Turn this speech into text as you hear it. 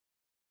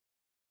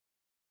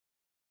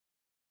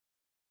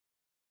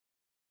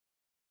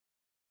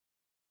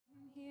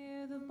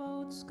Hear the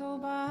boats go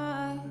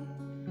by.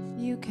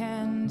 You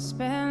can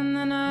spend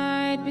the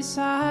night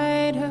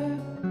beside her,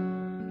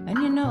 and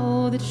you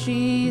know that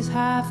she's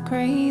half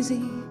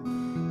crazy,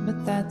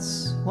 but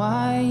that's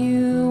why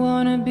you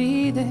wanna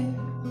be there.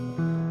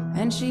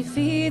 And she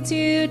feeds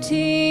you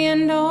tea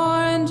and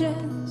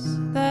oranges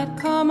that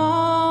come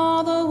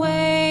all the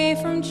way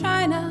from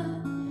China.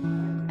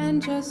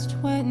 And just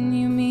when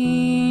you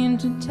mean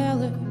to tell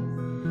her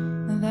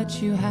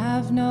that you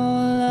have no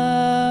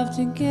love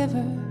to give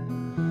her,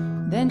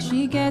 then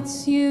she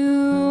gets you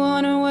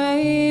on her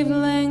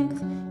wavelength,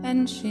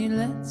 and she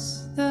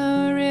lets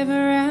the river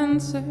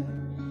answer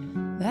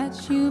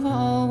that you've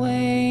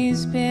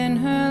always been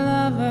her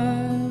lover.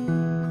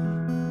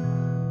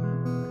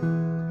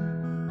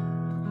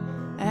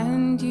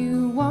 And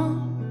you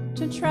want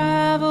to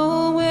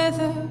travel with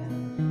her,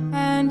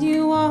 and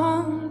you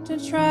want to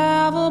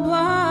travel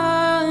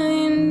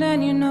blind,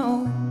 and you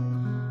know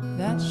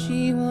that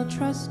she will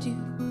trust you,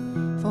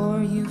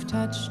 for you've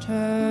touched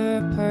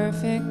her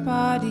perfect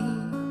body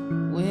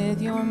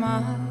with your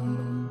mind.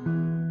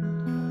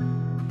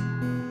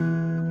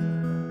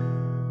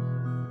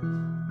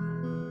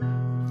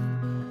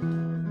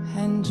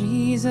 And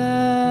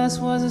Jesus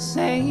was a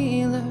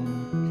sailor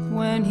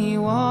when he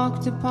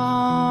walked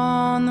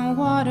upon the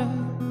water,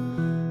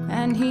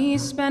 and he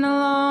spent a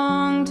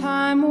long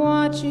time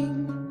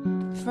watching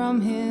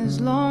from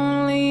his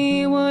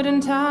lonely wooden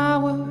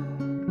tower.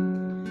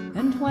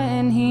 And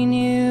when he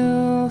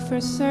knew for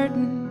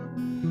certain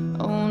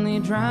only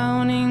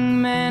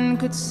drowning men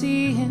could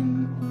see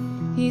him,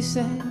 he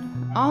said,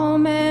 all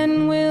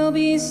men will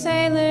be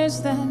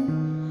sailors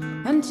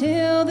then,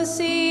 until the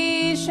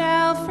sea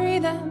shall free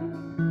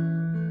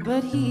them.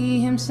 But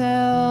he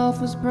himself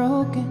was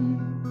broken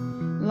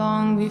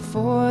long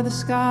before the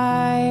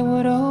sky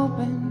would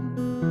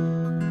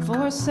open.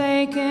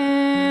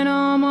 Forsaken,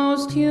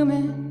 almost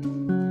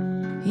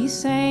human, he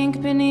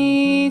sank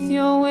beneath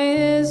your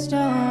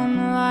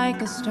wisdom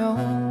like a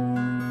stone.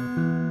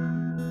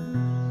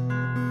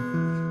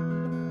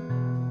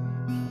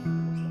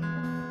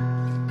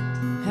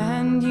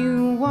 And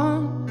you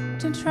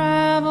want to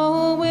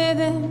travel with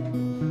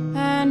him,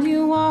 and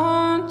you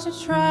want to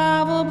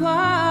travel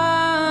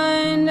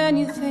blind, and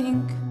you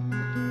think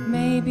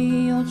maybe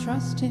you'll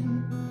trust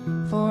him,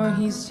 for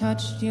he's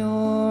touched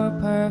your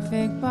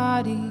perfect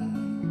body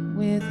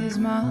with his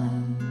mind.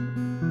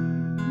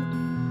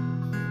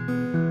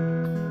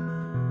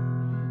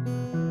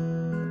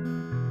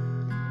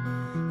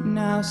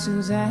 Now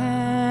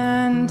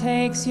Suzanne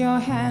takes your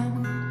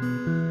hand,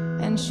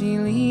 and she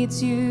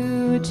leads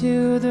you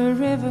to the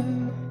river.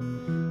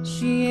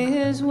 She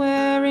is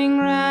wearing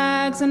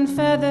rags and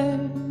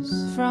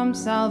feathers from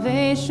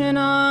Salvation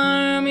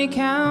Army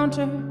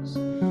counters,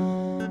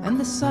 and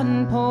the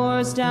sun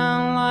pours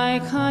down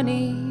like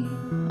honey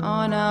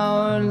on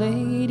Our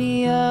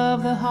Lady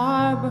of the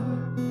Harbor.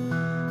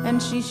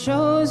 And she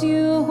shows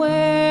you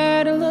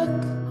where to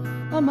look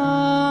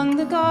among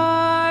the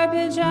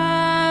garbage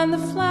and the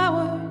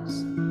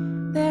flowers.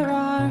 There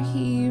are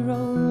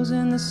heroes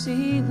in the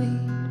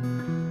seaweed,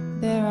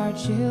 there are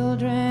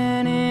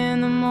children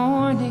in the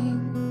morning.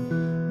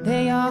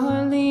 They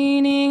are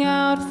leaning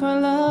out for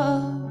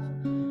love,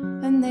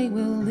 and they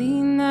will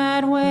lean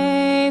that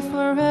way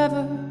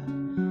forever,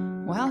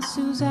 while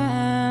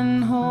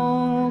Suzanne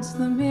holds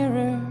the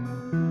mirror.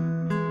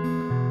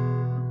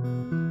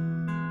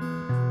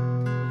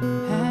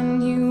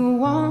 And you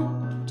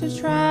want to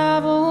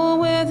travel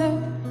with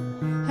her,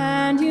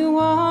 and you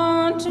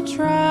want to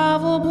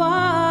travel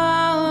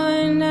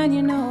blind, and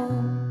you know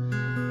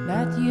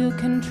that you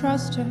can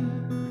trust her,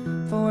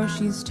 for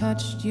she's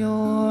touched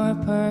your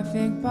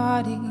perfect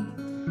body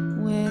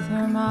with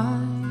her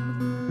mind.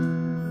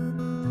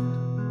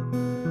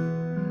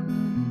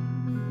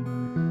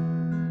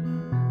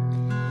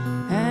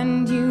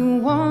 And you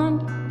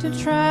want to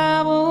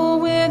travel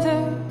with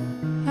her,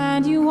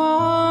 and you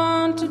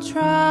want to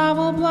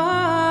travel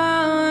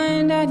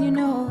blind, and you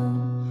know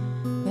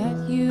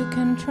that you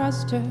can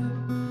trust her,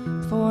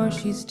 for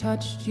she's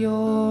touched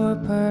your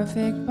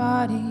perfect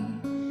body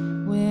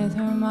with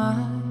her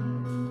mind.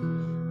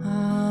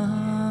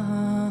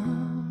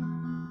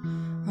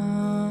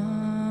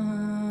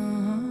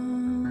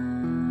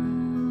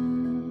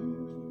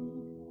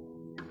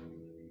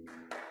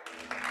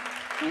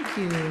 Thank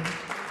you.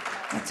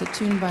 That's a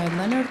tune by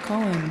Leonard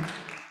Cohen.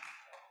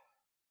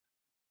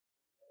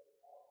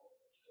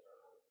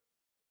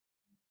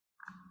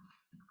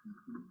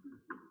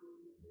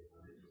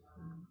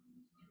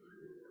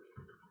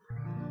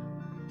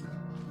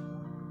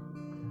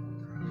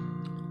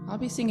 I'll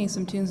be singing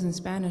some tunes in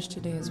Spanish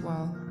today as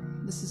well.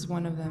 This is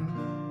one of them.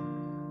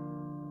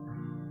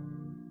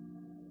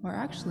 Or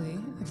actually,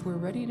 if we're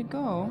ready to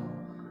go,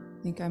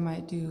 I think I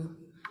might do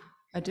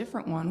a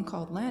different one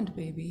called Land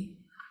Baby.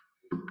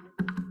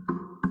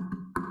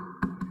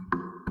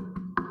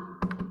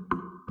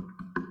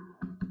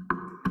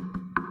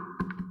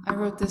 I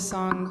wrote this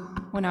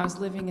song when I was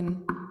living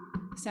in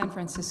San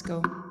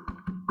Francisco,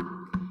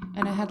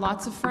 and I had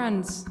lots of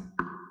friends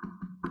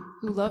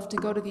who loved to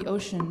go to the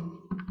ocean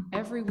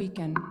every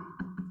weekend.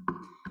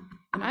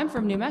 And I'm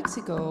from New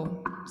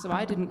Mexico, so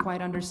I didn't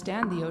quite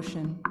understand the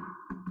ocean.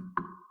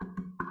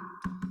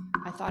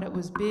 I thought it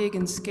was big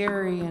and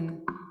scary,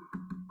 and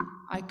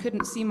I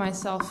couldn't see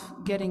myself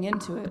getting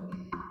into it.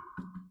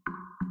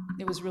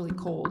 It was really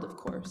cold, of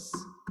course.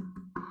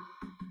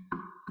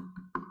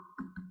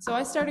 So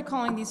I started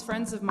calling these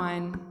friends of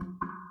mine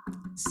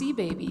sea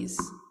babies.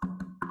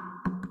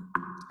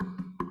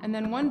 And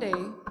then one day,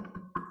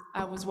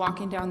 I was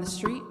walking down the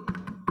street,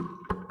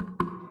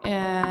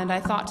 and I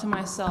thought to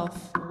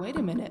myself, wait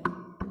a minute,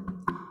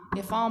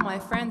 if all my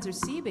friends are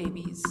sea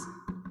babies,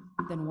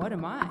 then what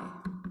am I?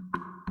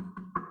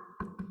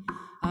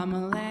 I'm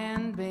a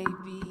land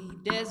baby,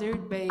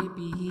 desert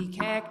baby,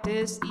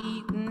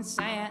 cactus-eating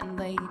sand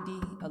lady.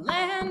 A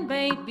land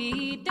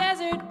baby,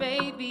 desert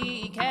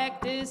baby,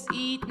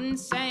 cactus-eating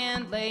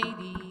sand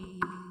lady.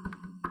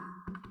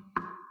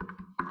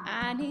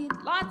 I need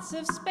lots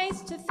of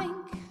space to think.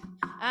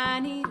 I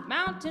need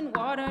mountain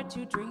water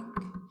to drink,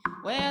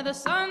 where the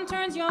sun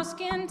turns your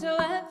skin to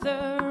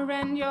leather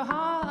and your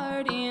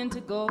heart into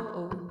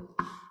gold.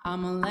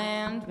 I'm a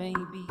land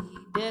baby,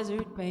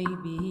 desert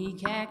baby,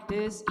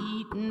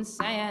 cactus-eating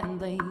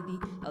sand lady.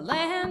 A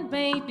land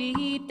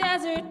baby,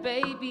 desert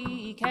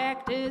baby,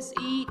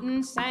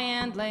 cactus-eating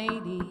sand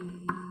lady.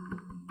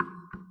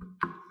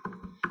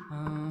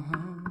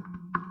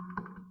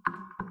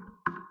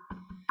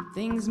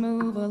 Things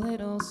move a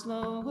little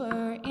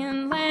slower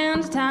in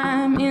land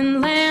time, in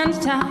land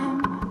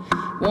time.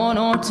 1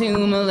 or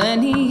 2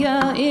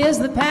 millennia is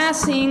the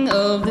passing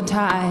of the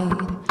tide.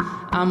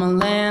 I'm a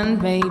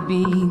land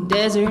baby,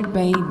 desert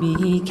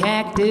baby,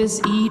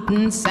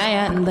 cactus-eating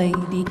sand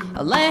lady.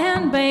 A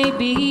land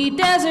baby,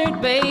 desert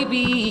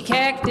baby,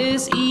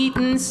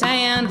 cactus-eating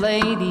sand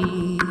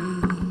lady.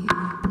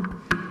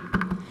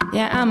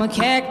 Yeah, I'm a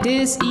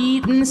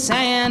cactus-eating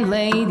sand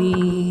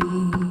lady.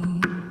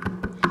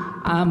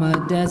 I'm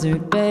a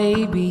desert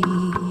baby.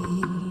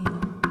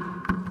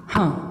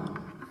 Huh.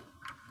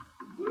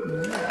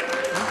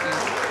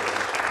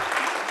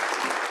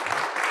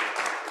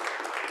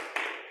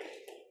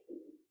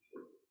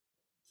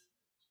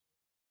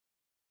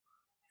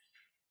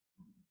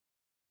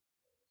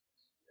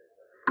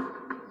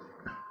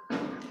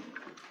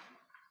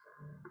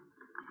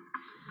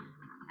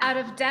 Out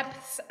of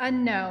depths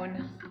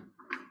unknown,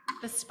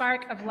 the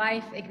spark of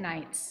life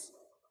ignites,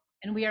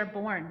 and we are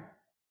born.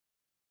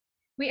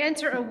 We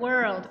enter a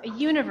world, a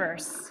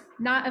universe,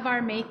 not of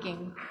our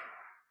making.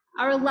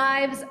 Our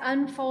lives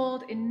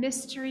unfold in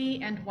mystery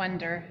and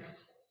wonder.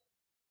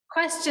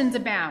 Questions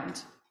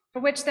abound,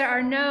 for which there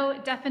are no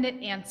definite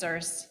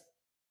answers.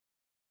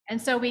 And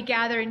so we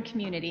gather in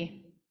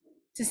community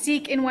to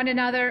seek in one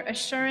another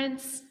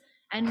assurance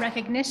and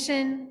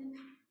recognition,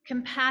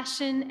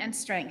 compassion and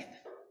strength.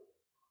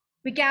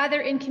 We gather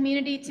in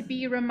community to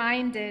be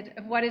reminded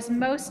of what is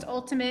most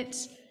ultimate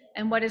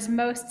and what is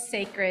most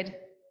sacred.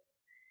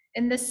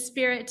 In the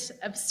spirit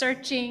of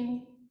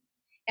searching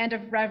and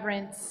of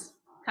reverence,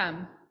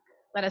 come,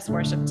 let us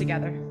worship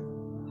together.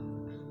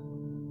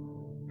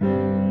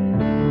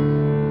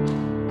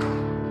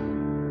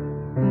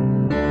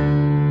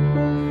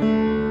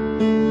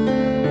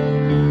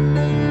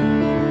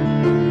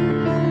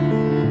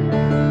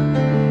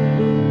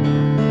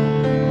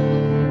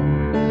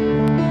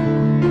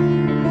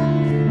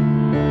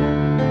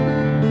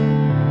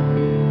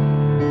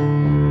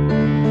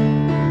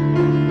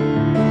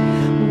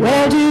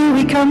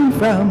 Come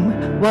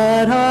from?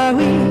 What are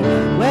we?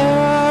 Where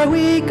are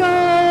we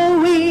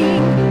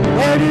going?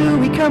 Where do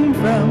we come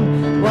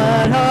from?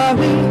 What are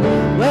we?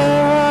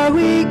 Where are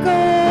we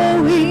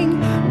going?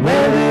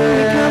 Where do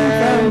we come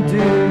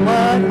from?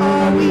 What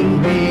are we?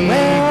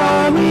 Where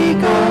are we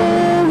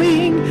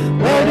going?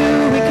 Where do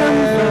we come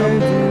from?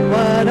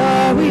 What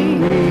are we?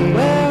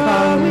 Where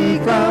are we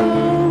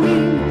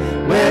going?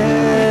 Where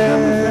do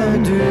we come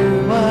from?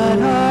 What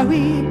are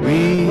we?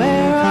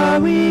 Where are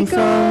we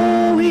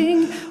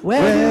going?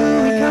 Where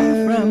do we come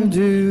from?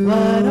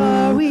 What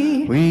are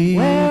we?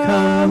 Where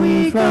are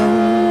we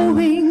going?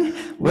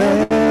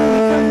 Where do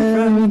we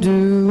come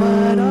from?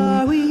 What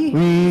are we?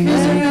 Where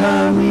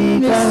are we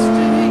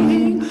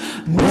going?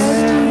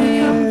 Where do we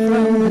come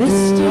from?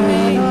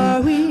 Mystery. What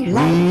are we?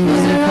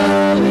 Where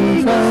are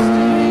we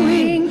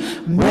going?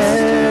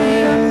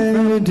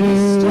 Where do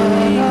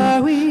we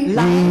are we?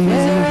 Where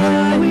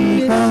are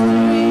we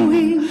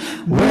going?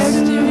 Where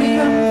do we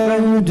come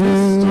from?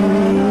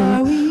 What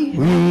are we?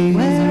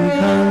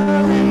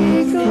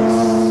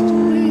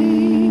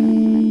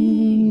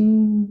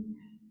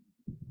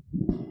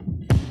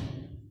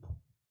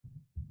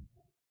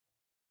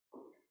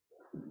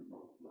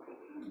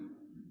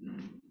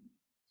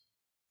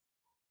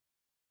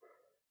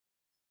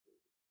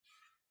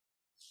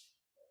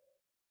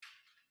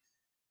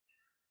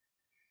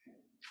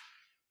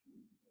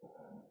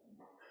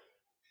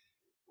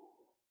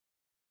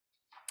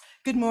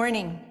 Good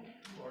morning.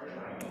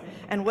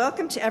 And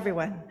welcome to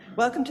everyone.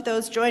 Welcome to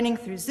those joining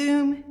through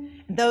Zoom,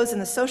 and those in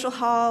the social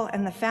hall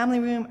and the family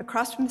room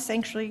across from the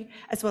sanctuary,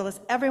 as well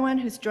as everyone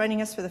who's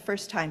joining us for the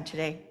first time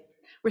today.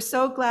 We're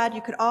so glad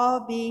you could all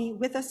be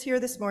with us here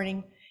this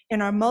morning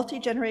in our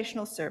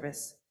multi-generational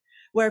service,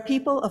 where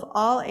people of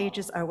all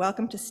ages are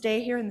welcome to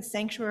stay here in the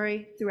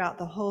sanctuary throughout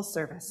the whole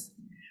service,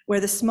 where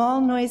the small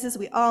noises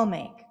we all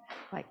make,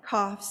 like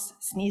coughs,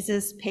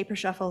 sneezes, paper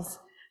shuffles,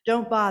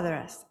 don't bother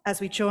us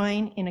as we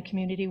join in a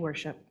community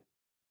worship.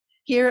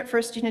 Here at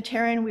First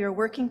Unitarian, we are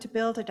working to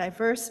build a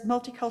diverse,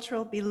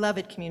 multicultural,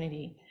 beloved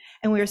community,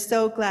 and we are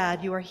so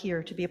glad you are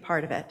here to be a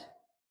part of it.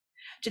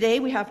 Today,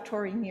 we have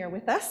Tori Meir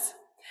with us.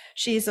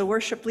 She's a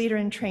worship leader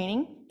in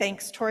training.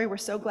 Thanks, Tori. We're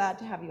so glad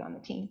to have you on the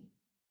team.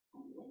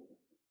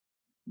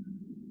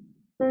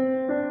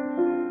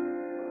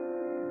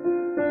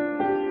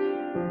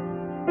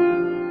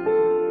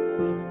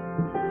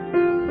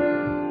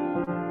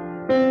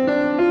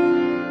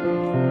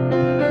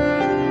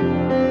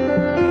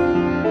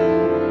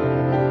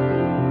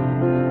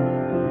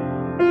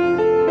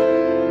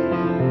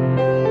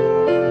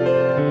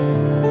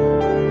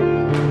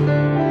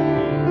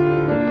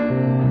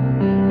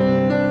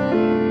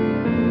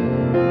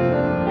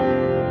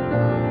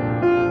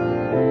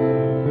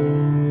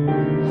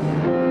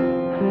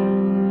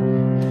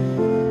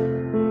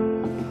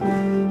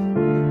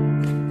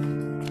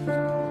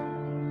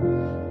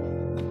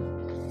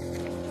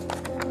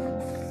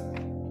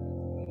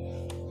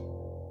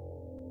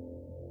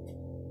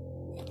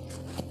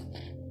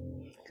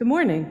 Good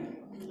morning.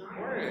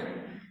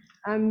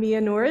 I'm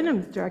Mia Noren.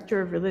 I'm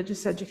Director of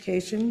Religious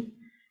Education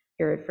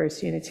here at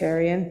First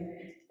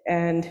Unitarian,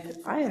 and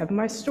I have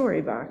my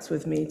story box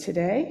with me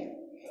today.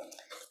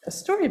 A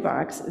story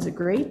box is a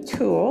great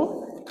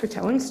tool for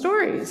telling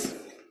stories,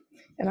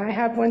 and I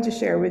have one to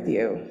share with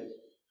you.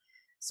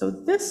 So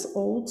this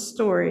old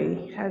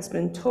story has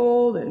been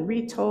told and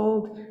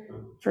retold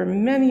for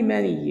many,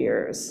 many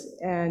years,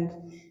 and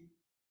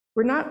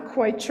we're not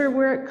quite sure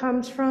where it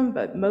comes from,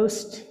 but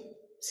most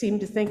seem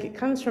to think it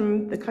comes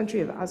from the country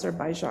of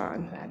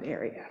Azerbaijan, that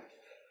area.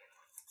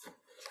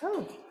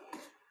 Oh.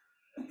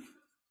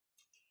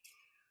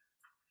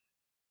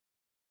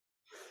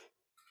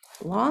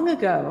 Long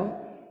ago,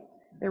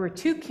 there were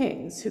two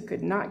kings who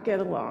could not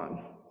get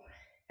along.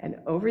 And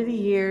over the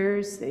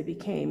years, they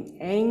became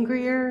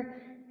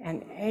angrier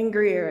and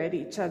angrier at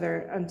each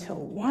other until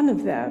one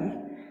of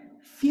them,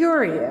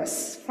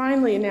 furious,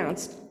 finally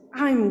announced,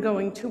 "I'm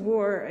going to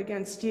war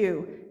against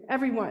you.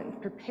 Everyone,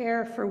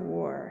 prepare for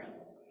war."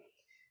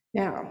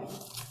 Now,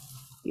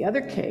 the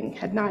other king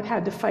had not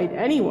had to fight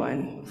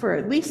anyone for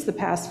at least the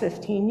past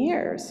 15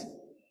 years.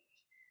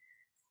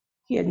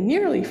 He had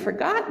nearly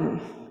forgotten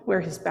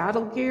where his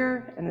battle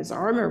gear and his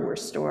armor were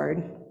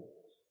stored.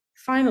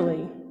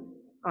 Finally,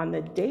 on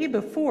the day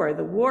before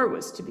the war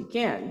was to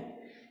begin,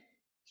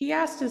 he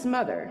asked his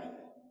mother,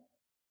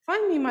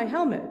 "Find me my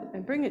helmet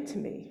and bring it to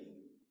me."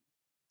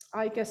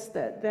 I guess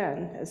that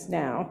then, as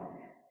now,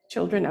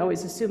 children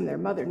always assume their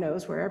mother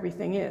knows where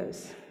everything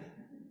is.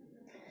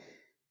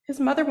 His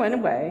mother went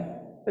away,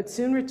 but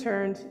soon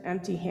returned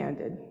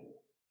empty-handed.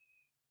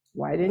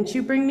 "Why didn't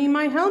you bring me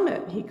my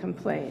helmet?" he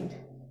complained.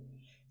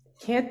 "It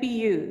can't be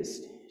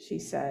used," she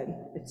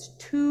said. "It's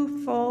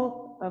too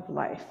full of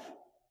life."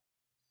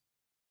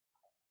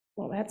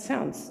 Well, that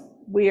sounds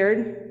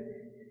weird.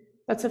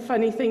 That's a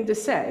funny thing to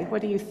say.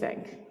 What do you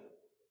think?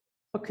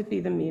 What could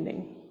be the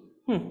meaning?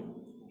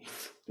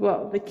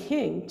 Well, the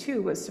king,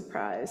 too, was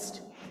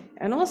surprised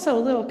and also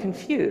a little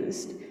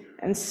confused.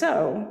 And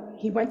so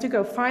he went to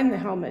go find the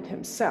helmet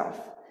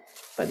himself,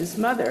 but his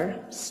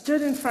mother stood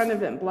in front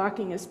of him,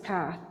 blocking his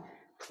path.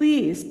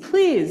 "Please,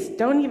 please,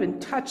 don't even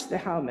touch the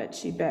helmet,"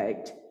 she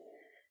begged.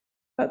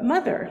 "But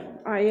mother,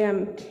 I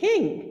am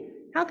king.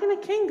 How can a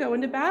king go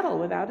into battle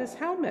without his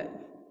helmet?"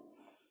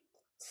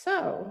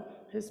 So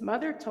his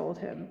mother told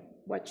him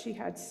what she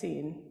had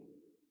seen.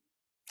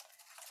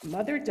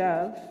 Mother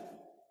Dove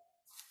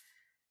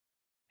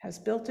has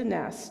built a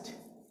nest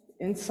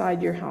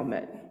inside your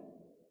helmet.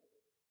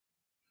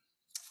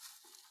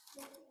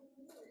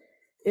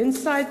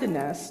 Inside the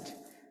nest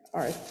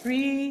are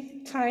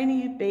 3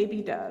 tiny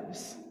baby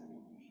doves.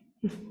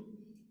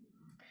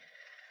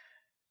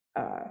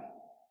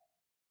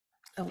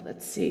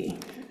 Let's see.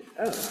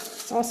 Oh,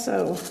 it's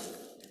also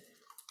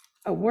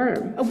a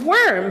worm. A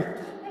worm!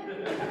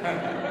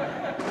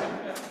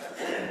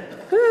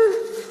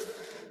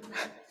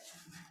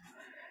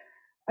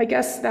 I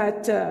guess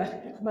that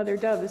Mother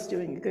Dove is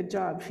doing a good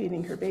job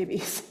feeding her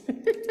babies.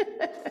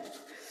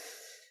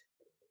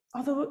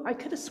 Although I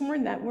could have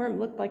sworn that worm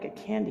looked like a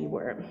candy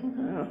worm.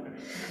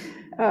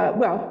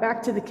 Well,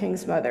 back to the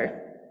king's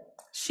mother.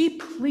 She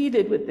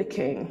pleaded with the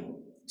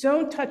king,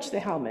 "Don't touch the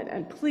helmet,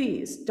 and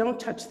please don't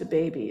touch the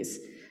babies.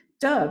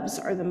 Doves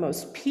are the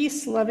most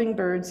peace-loving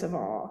birds of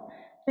all.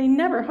 They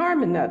never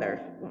harm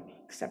another,"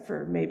 except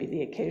for maybe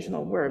the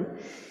occasional worm.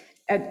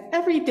 "And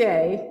every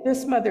day,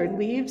 this mother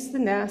leaves the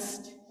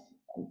nest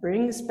and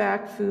brings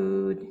back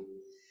food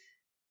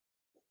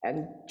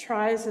and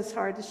tries as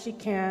hard as she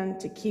can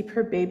to keep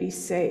her babies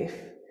safe.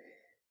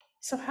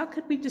 So how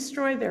could we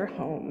destroy their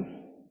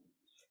home?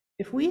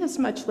 If we as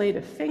much laid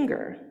a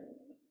finger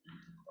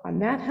on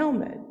that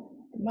helmet,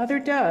 Mother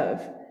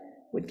Dove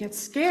would get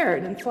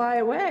scared and fly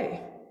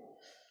away.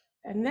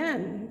 And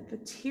then the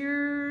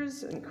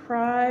tears and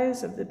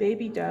cries of the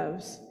baby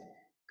doves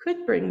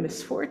could bring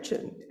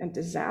misfortune and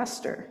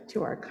disaster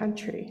to our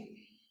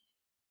country.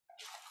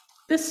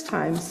 This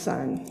time,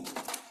 son,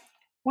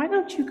 why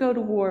don't you go to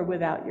war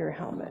without your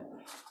helmet?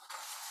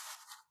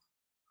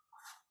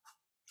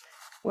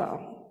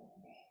 Well,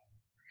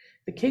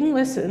 the king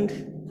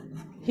listened.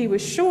 He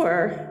was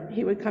sure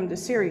he would come to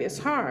serious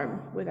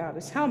harm without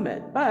his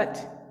helmet,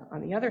 but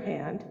on the other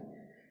hand,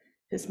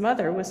 his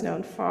mother was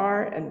known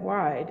far and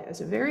wide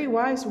as a very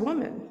wise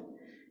woman,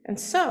 and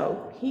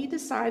so he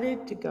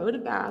decided to go to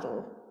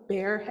battle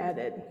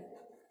bareheaded.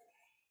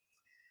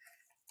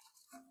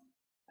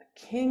 A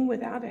king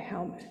without a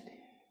helmet.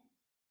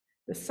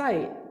 The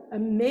sight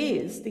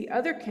amazed the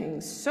other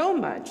kings so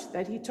much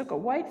that he took a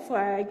white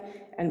flag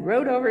and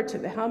rode over to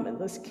the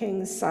helmetless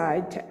king's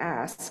side to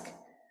ask,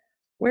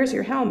 "Where's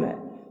your helmet?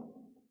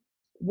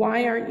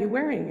 Why aren't you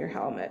wearing your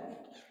helmet?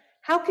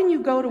 How can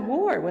you go to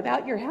war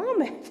without your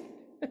helmet?"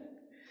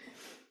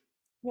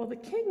 Well, the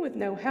king with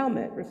no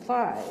helmet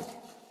replied,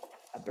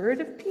 "A bird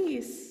of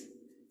peace,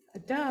 a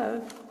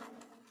dove,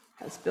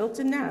 has built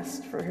a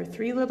nest for her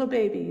 3 little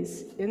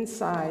babies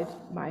inside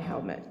my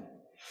helmet.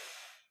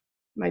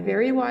 My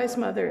very wise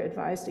mother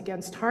advised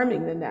against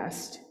harming the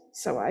nest,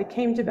 so I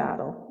came to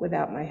battle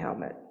without my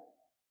helmet."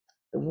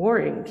 The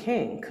warring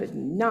king could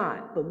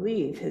not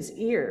believe his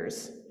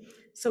ears,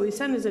 so he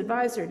sent his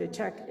advisor to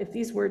check if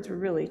these words were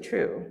really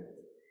true.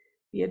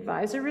 The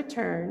advisor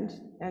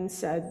returned and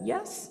said,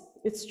 "Yes,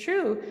 it's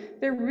true.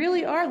 There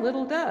really are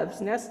little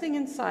doves nesting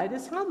inside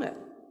his helmet."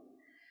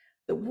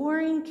 The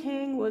warring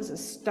king was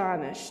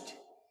astonished.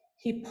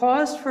 He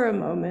paused for a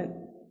moment,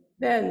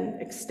 then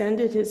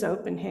extended his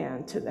open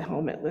hand to the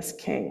helmetless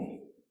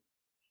king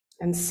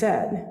and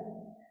said,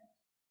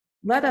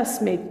 "Let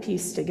us make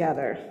peace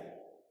together.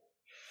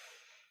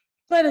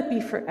 Let it be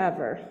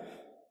forever.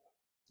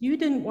 You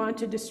didn't want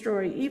to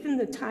destroy even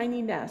the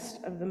tiny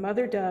nest of the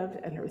mother dove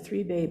and her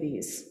 3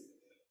 babies.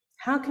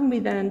 How can we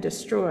then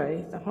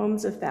destroy the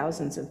homes of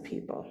thousands of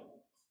people?"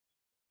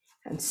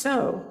 And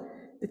so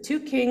the 2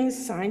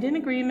 kings signed an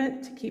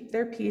agreement to keep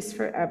their peace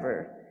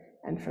forever.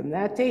 And from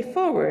that day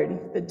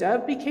forward, the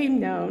dove became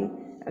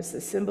known as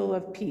the symbol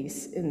of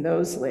peace in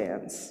those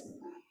lands.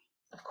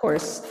 Of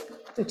course,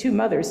 the 2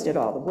 mothers did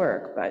all the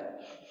work,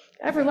 but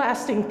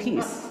everlasting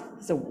peace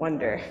is a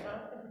wonder.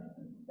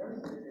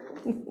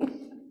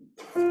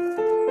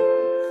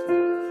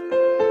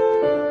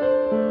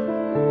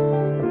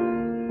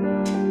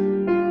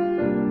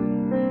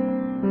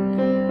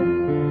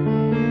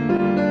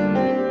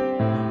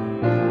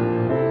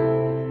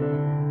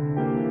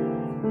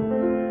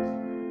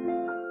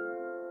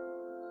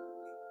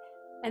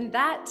 And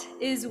that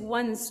is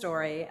one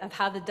story of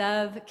how the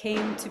dove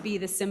came to be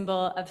the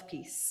symbol of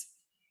peace.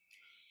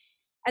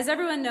 As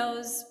everyone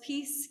knows,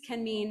 peace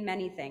can mean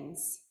many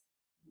things.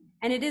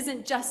 And it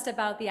isn't just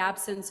about the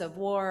absence of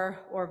war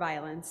or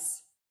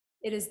violence.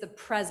 It is the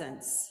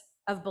presence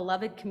of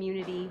beloved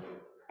community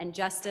and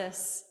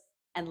justice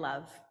and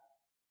love.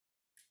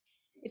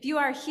 If you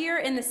are here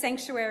in the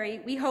sanctuary,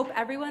 we hope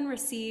everyone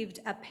received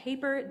a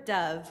paper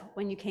dove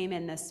when you came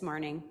in this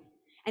morning.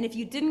 And if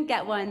you didn't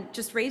get one,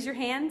 just raise your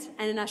hand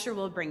and an usher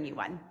will bring you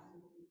one.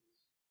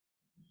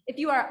 If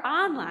you are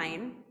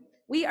online,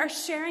 we are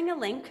sharing a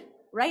link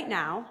right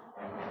now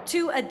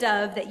to a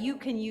dove that you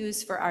can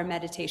use for our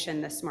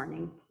meditation this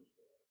morning.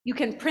 You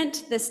can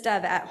print this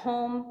dove at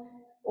home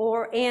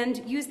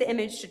and use the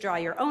image to draw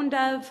your own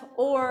dove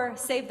or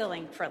save the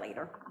link for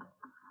later.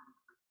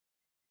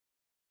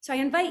 So I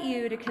invite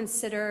you to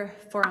consider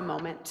for a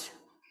moment,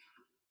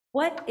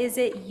 what is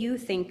it you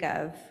think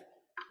of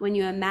when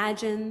you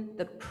imagine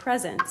the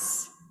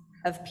presence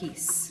of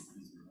peace?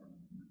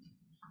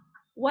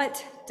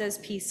 What does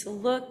peace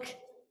look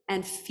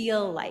and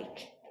feel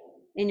like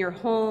in your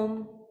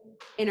home,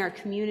 in our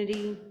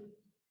community,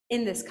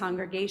 in this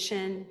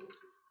congregation,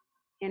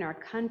 in our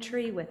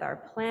country, with our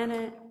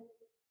planet,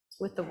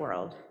 with the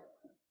world?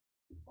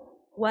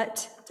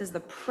 What does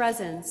the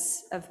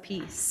presence of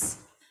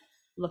peace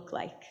look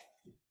like?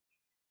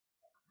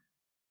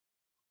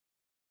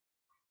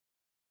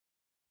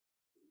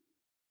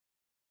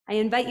 I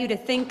invite you to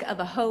think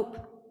of a hope,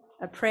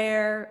 a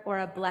prayer, or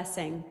a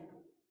blessing,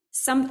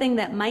 something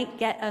that might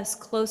get us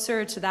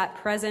closer to that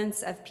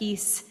presence of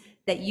peace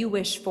that you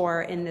wish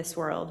for in this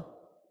world,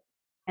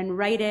 and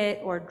write it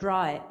or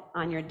draw it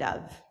on your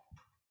dove.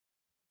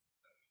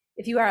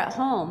 If you are at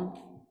home,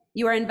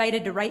 you are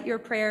invited to write your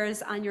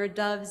prayers on your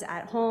doves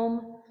at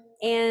home,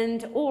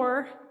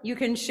 or you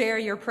can share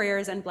your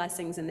prayers and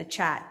blessings in the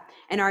chat.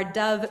 And our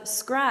dove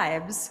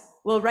scribes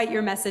will write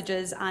your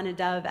messages on a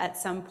dove at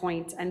some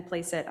point and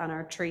place it on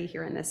our tree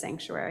here in the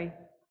sanctuary.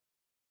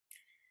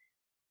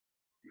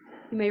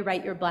 You may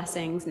write your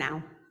blessings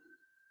now.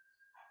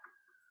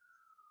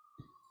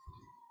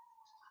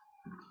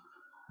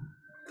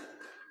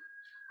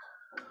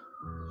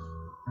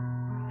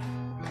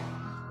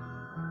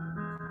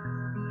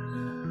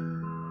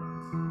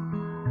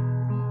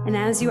 And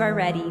as you are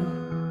ready,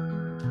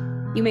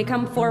 you may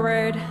come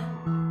forward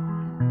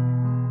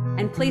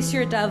and place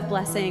your dove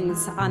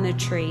blessings on the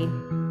tree.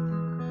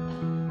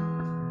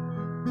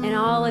 And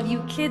all of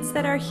you kids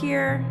that are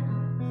here,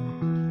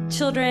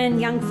 children,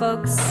 young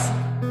folks,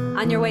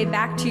 on your way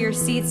back to your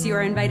seats, you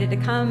are invited to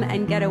come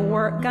and get a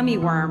gummy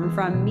worm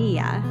from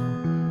Mia,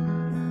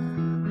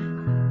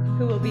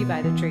 who will be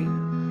by the tree.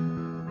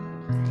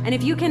 And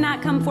if you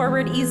cannot come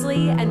forward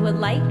easily and would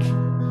like,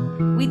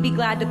 we'd be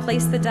glad to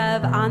place the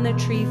dove on the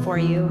tree for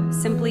you.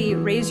 Simply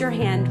raise your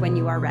hand when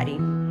you are ready.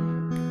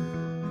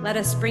 Let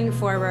us bring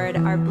forward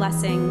our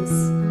blessings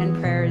and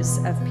prayers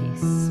of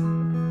peace.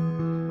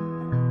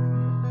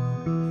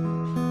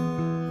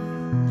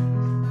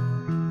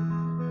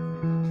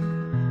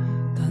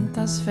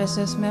 Tantas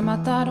veces me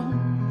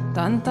mataron,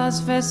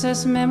 tantas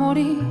veces me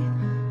morí,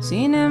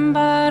 sin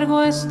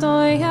embargo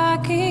estoy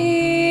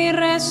aquí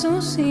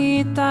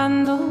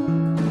resucitando.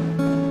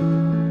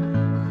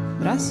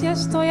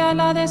 Gracias estoy a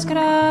la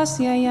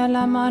desgracia y a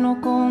la mano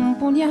con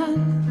puñal,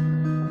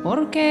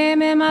 porque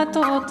me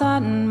mató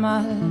tan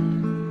mal.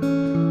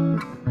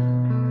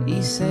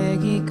 Y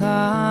seguí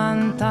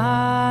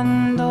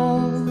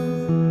cantando,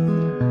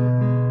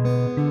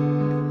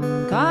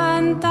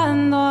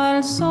 cantando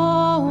al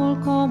sol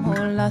como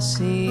la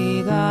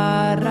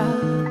cigarra,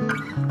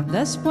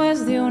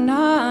 después de un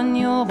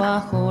año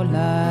bajo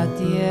la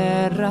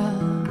tierra,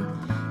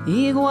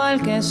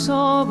 igual que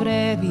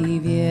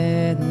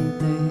sobreviviente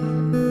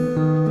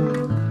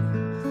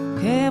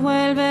que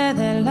vuelve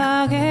de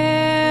la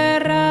guerra.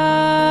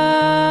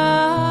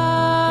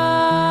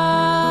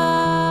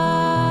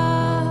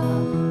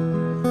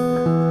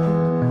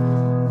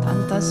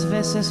 Tantas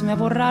veces me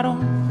borraron,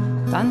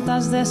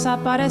 tantas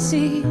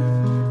desaparecí,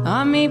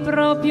 a mi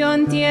propio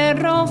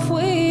entierro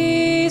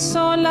fui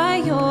sola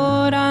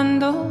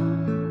llorando.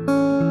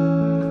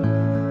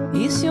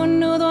 Hice un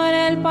nudo en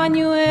el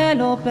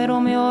pañuelo, pero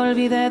me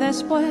olvidé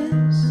después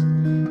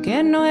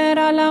que no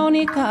era la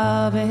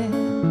única vez.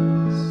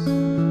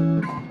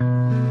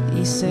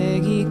 Y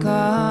seguí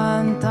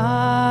cantando,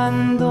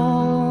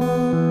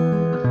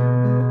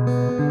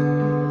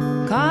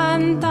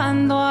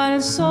 cantando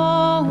al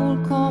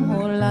sol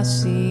como la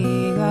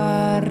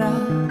cigarra,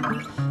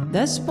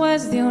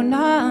 después de un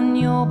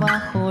año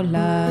bajo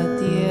la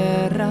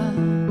tierra,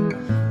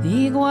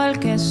 igual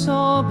que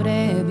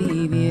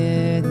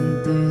sobreviviente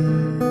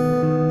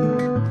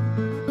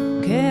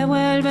que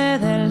vuelve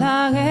de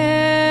la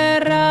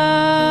guerra.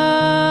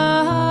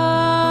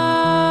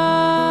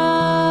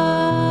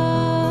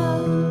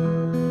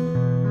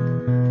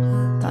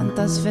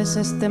 Tantas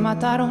veces te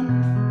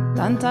mataron,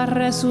 tantas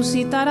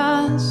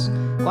resucitarás,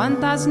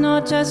 cuántas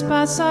noches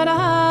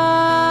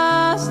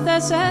pasarás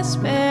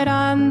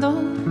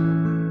desesperando.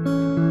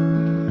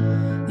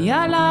 Y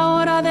a la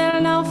hora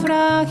del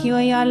naufragio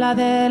y a la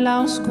de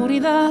la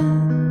oscuridad,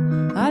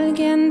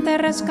 alguien te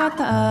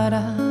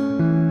rescatará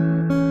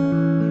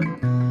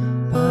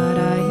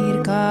para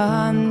ir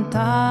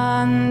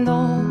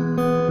cantando,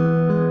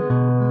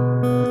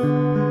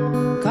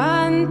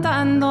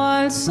 cantando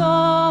al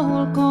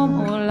sol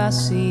como la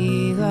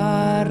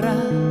cigarra,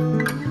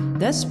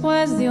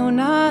 después de un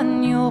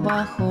año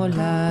bajo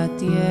la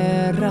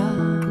tierra,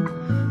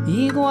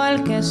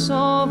 igual que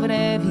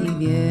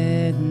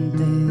sobreviviente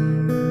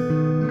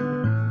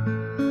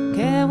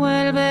que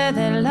vuelve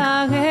de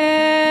la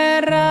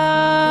guerra.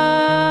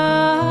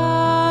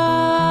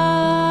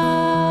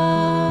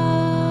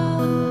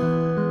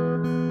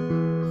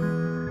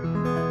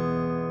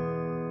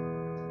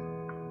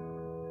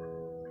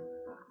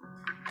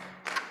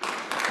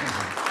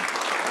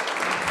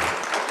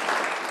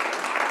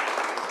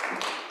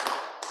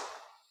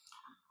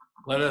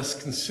 Let us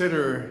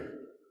consider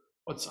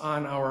what's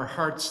on our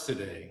hearts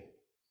today.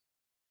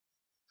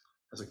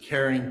 As a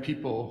caring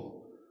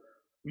people,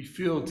 we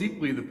feel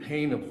deeply the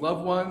pain of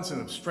loved ones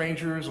and of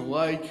strangers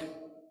alike.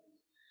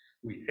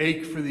 We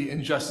ache for the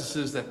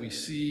injustices that we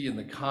see and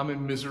the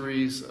common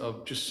miseries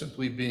of just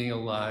simply being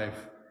alive.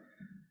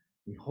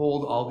 We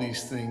hold all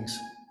these things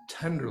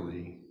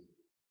tenderly.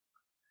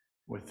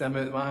 With them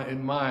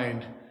in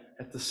mind,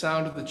 at the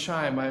sound of the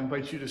chime, I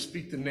invite you to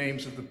speak the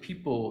names of the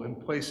people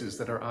and places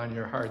that are on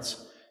your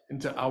hearts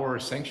into our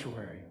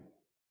sanctuary.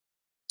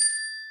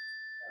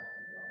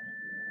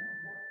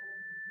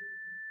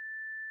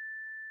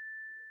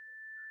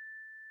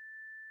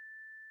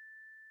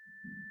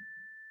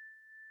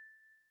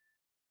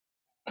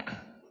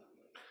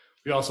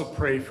 We also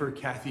pray for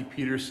Kathy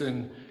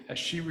Peterson as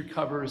she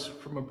recovers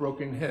from a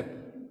broken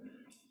hip.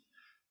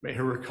 May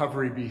her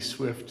recovery be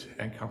swift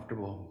and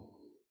comfortable.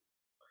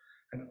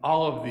 And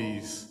all of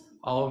these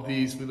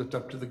we lift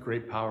up to the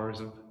great powers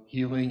of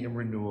healing and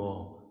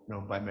renewal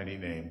known by many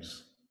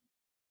names.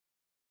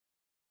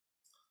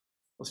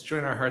 Let's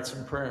join our hearts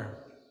in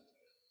prayer.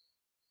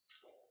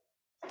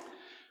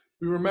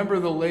 We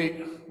remember the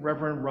late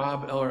Reverend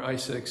Rob Eller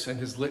Isaacs and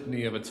his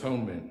litany of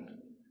atonement.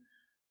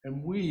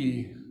 And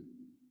we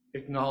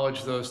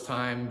acknowledge those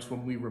times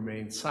when we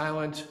remained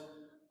silent,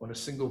 when a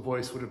single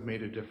voice would have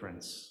made a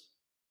difference.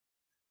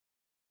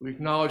 We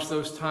acknowledge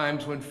those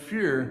times when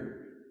fear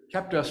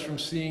kept us from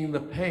seeing the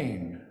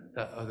pain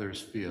that others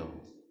feel.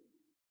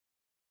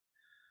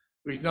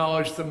 We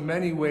acknowledge the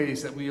many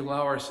ways that we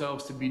allow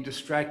ourselves to be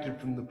distracted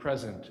from the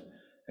present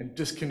and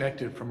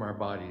disconnected from our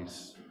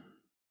bodies.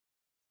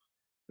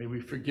 May we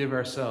forgive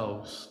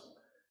ourselves,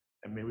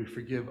 and may we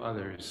forgive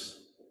others,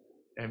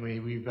 and may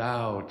we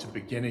vow to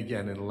begin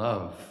again in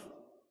love.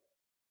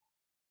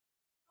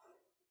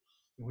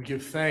 And we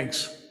give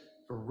thanks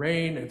for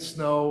rain and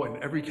snow and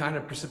every kind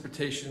of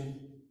precipitation.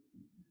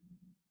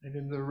 And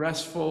in the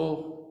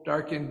restful,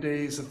 darkened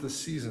days of the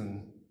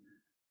season,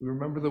 we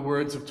remember the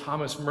words of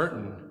Thomas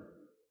Merton,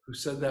 who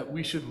said that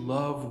we should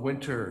love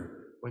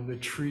winter when the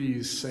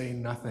trees say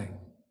nothing.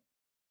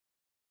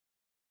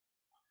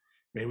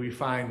 May we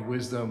find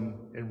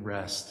wisdom and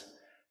rest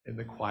in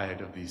the quiet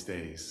of these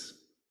days.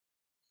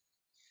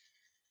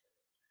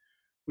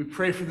 We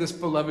pray for this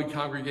beloved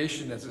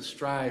congregation as it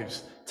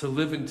strives to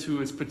live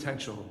into its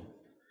potential.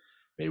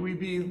 May we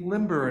be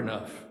limber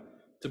enough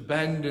to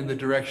bend in the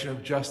direction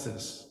of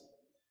justice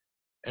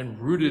and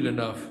rooted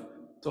enough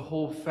to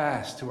hold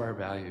fast to our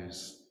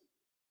values.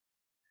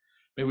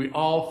 May we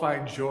all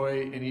find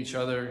joy in each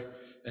other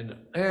and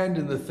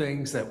in the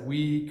things that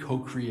we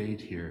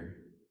co-create here.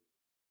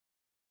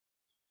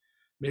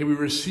 May we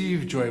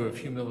receive joy with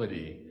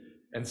humility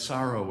and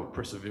sorrow with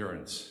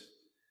perseverance.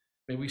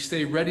 May we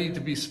stay ready to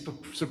be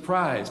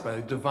surprised by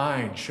the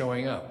divine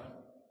showing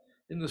up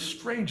in the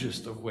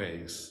strangest of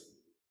ways.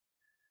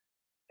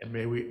 And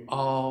may we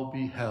all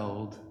be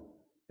held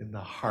in the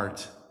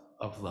heart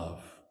of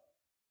love.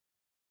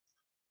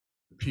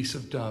 The peace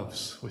of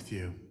doves with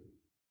you.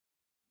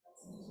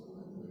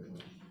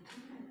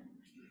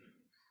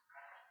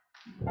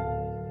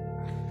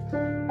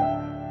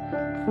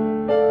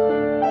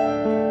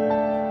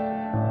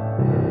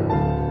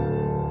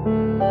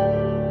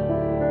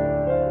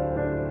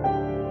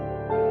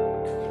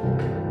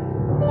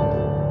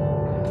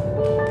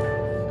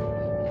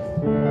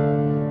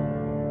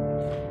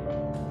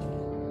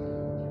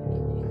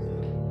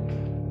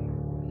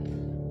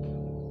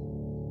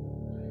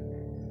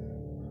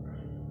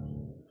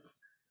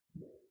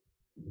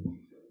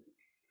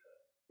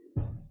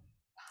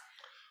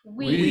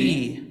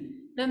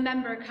 We, the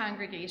member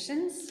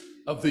congregations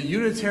of the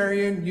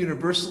Unitarian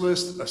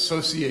Universalist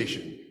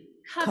Association,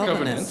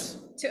 covenant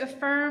to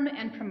affirm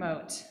and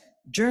promote,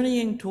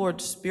 journeying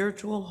towards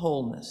spiritual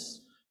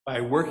wholeness by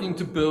working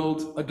to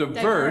build a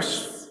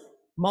diverse,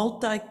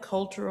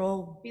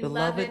 multicultural,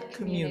 beloved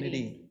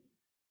community.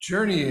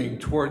 Journeying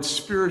towards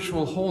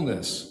spiritual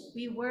wholeness,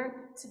 we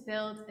work to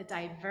build a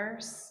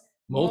diverse,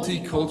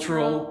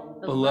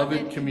 multicultural,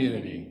 beloved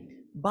community.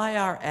 By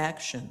our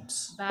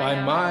actions,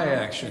 by my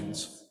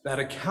actions that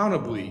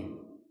accountably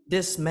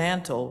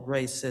dismantle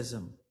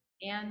racism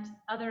and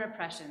other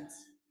oppressions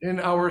in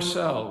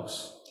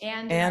ourselves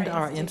and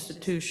our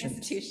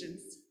institutions.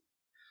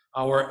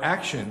 Our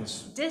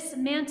actions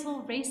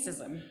dismantle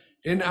racism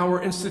in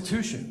our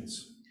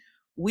institutions.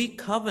 We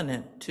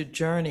covenant to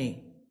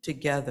journey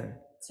together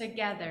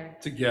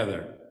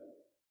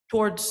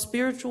towards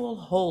spiritual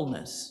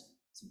wholeness,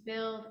 to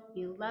build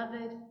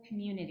beloved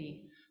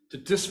community, to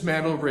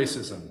dismantle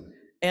racism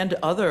and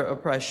other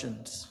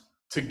oppressions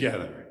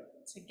together.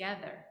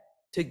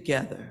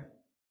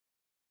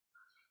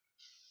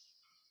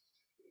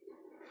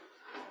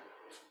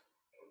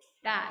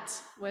 That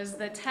was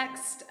the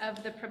text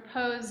of the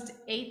proposed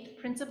 8th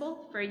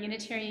principle for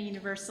Unitarian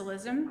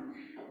Universalism,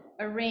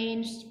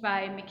 arranged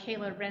by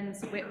Michaela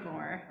Renz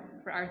Whitmore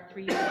for our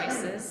 3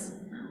 voices.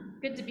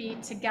 Good to be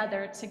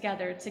together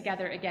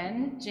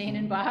again, Jane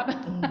and Bob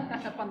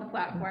up on the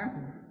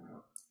platform.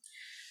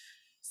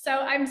 So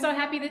I'm so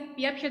happy to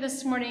be up here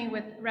this morning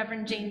with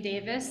Reverend Jane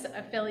Davis,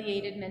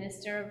 affiliated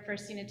minister of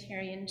First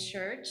Unitarian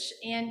Church.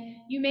 And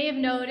you may have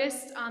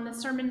noticed on the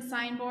sermon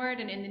signboard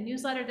and in the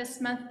newsletter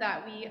this month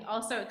that we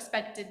also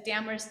expected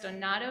Damaris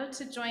Donato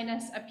to join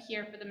us up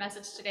here for the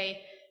message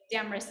today.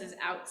 Damaris is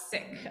out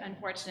sick,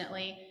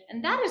 unfortunately.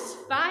 And that is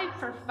 5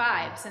 for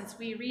 5 since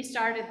we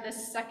restarted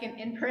this second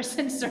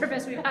in-person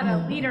service. We've had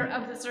a leader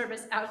of the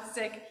service out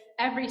sick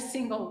every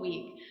single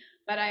week.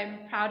 But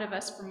I'm proud of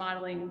us for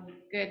modeling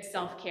good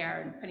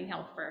self-care and putting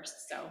health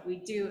first. So we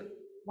do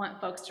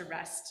want folks to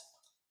rest,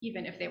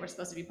 even if they were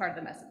supposed to be part of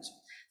the message.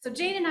 So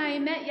Jane and I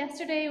met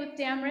yesterday with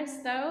Damaris,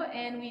 though,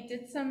 and we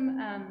did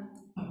some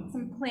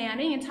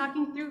planning and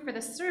talking through for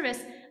the service.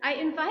 I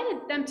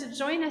invited them to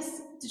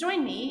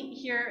join me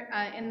here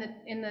in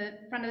the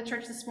front of the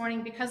church this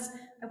morning because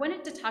I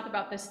wanted to talk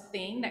about this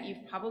thing that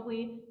you've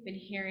probably been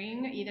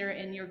hearing either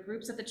in your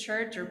groups at the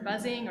church or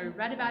buzzing or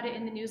read about it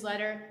in the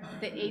newsletter,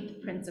 the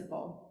 8th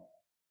principle.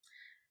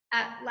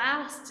 At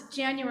last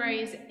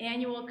January's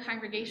annual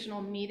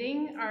congregational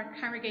meeting, our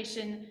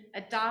congregation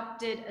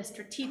adopted a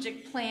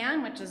strategic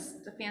plan, which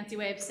is the fancy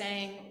way of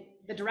saying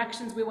the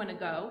directions we want to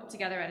go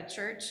together at a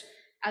church.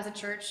 As a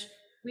church,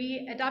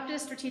 we adopted a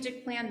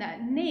strategic plan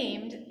that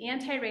named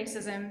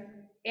anti-racism,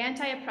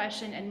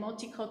 anti-oppression, and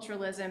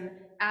multiculturalism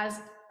as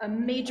a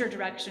major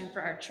direction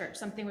for our church,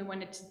 something we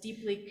wanted to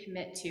deeply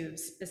commit to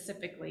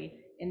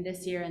specifically in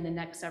this year and the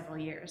next several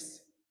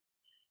years.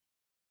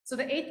 So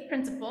the 8th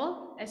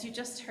principle, as you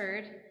just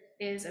heard,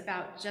 is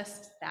about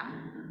just that.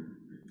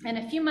 And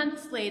a few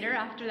months later,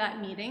 after that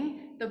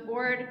meeting, the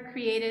board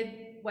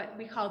created what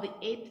we call the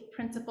Eighth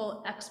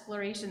Principle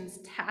Explorations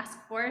Task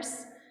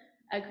Force,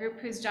 a group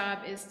whose job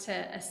is to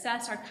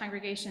assess our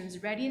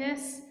congregation's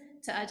readiness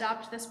to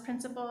adopt this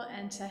principle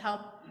and to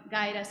help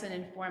guide us and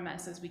inform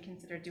us as we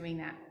consider doing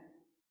that.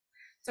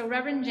 So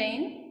Reverend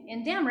Jane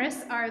and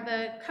Damaris are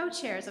the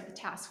co-chairs of the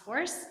task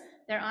force.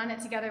 They're on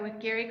it together with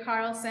Gary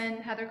Carlson,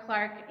 Heather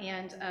Clark,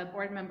 and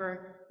board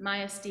member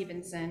Maya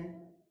Stevenson.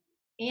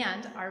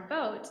 And our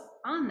vote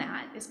on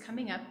that is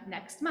coming up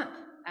next month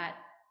at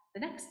the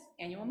next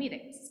annual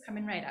meeting. It's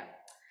coming right up.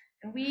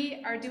 And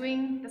we are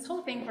doing this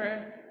whole thing for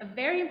a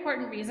very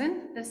important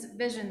reason, this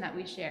vision that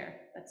we share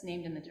that's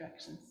named in the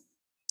directions.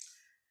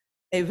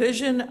 A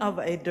vision of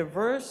a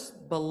diverse,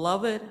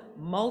 beloved,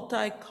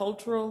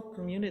 multicultural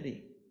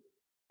community.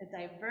 A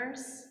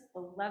diverse,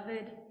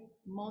 beloved,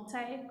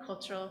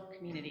 multicultural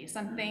community,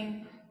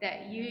 something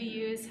that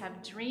UUs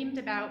have dreamed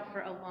about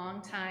for a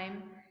long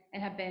time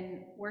and have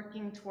been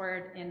working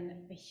toward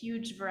in a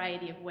huge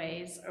variety of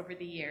ways over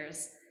the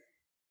years.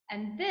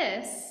 And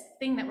this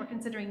thing that we're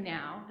considering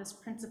now, this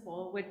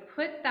principle, would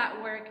put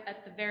that work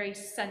at the very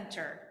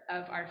center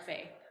of our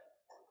faith.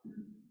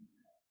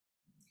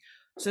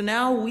 So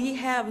now we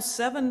have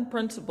 7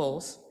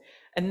 principles,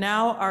 and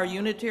now our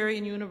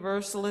Unitarian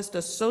Universalist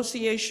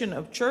Association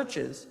of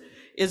Churches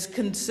is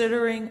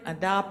considering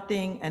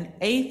adopting an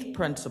 8th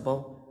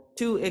principle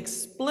to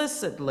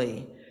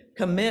explicitly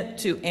commit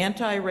to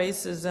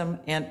anti-racism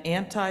and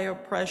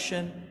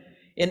anti-oppression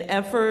in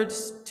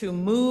efforts to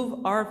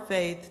move our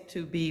faith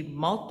to be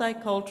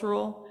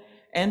multicultural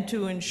and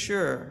to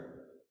ensure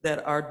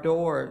that our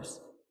doors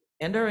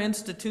and our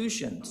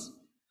institutions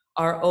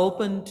are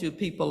open to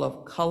people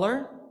of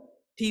color,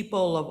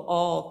 people of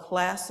all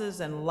classes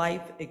and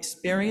life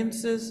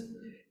experiences,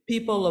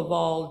 people of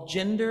all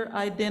gender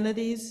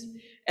identities,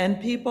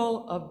 and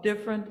people of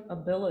different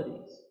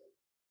abilities.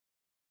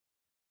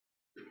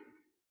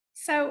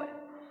 So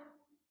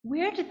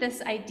where did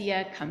this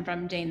idea come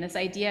from, Jane? This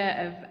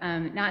idea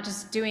of not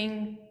just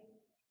doing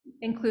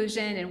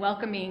inclusion and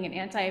welcoming and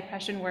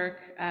anti-oppression work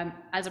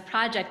as a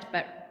project,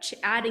 but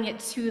adding it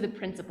to the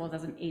principles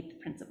as an 8th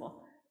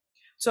principle?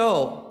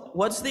 So,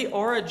 what's the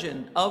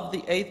origin of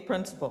the 8th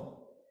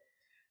principle?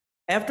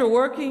 After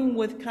working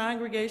with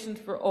congregations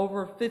for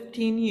over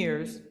 15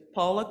 years,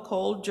 Paula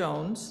Cole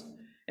Jones,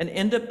 an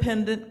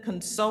independent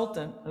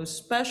consultant who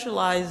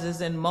specializes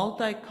in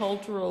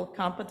multicultural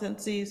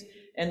competencies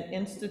and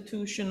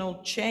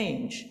institutional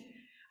change,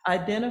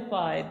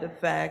 identified the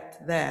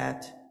fact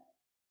that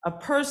a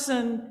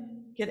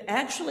person could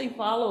actually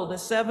follow the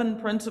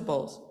 7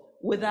 principles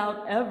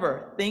without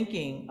ever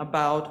thinking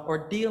about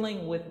or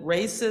dealing with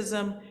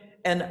racism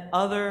and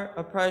other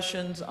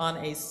oppressions on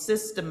a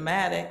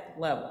systematic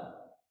level.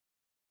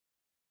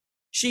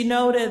 She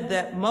noted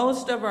that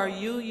most of our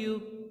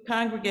UU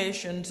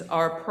congregations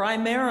are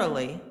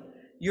primarily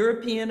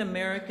European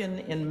American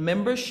in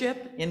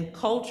membership, in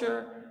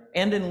culture,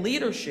 and in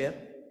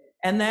leadership,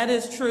 and that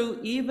is true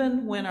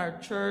even when our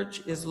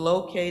church is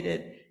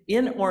located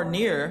in or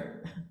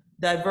near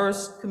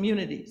diverse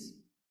communities.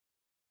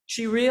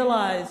 She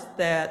realized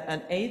that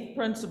an 8th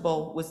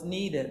principle was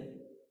needed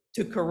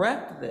to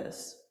correct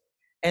this,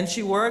 and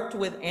she worked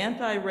with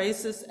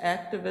anti-racist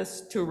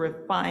activists to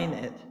refine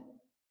it.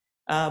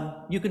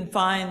 You can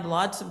find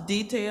lots of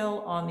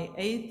detail on the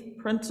 8th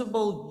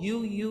Principle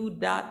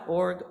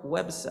UU.org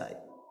website.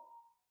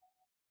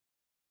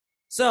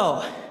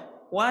 So,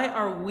 why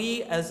are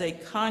we as a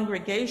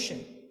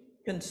congregation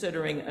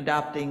considering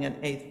adopting an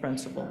 8th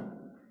principle?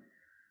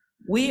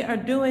 We are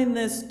doing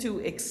this to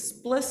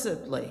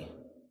explicitly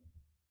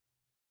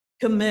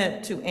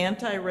commit to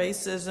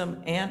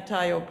anti-racism,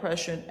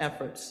 anti-oppression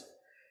efforts,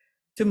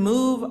 to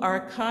move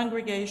our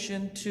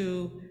congregation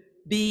to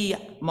be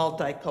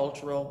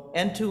multicultural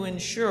and to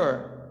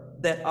ensure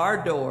that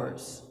our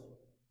doors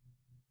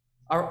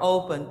are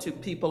open to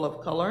people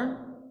of color,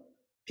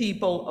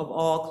 people of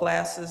all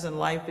classes and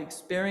life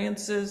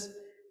experiences,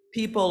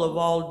 people of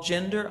all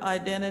gender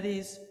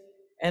identities,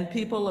 and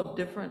people of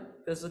different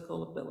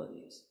physical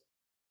abilities.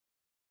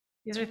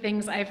 These are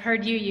things I've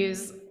heard you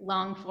use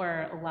long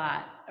for a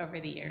lot over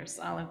the years,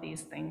 all of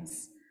these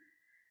things.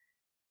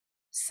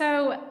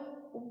 So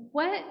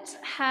what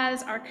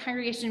has our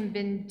congregation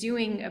been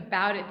doing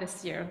about it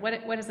this year? What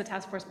has the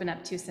task force been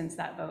up to since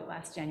that vote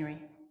last January?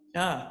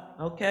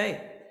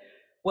 Okay.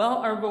 Well,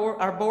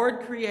 our board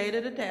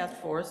created a task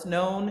force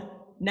known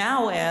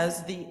now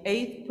as the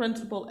 8th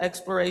Principle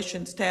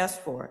Explorations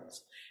Task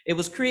Force. It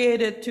was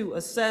created to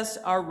assess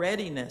our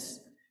readiness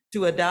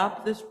to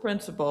adopt this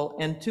principle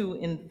and to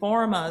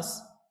inform us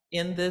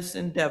in this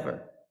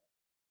endeavor.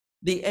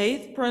 The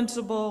 8th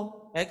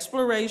Principle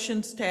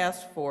Explorations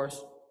Task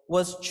Force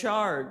was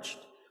charged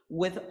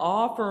with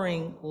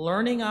offering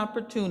learning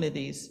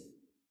opportunities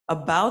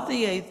about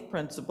the 8th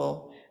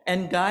principle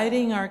and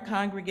guiding our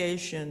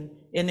congregation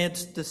in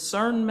its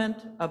discernment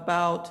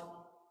about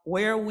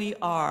where we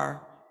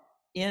are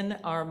in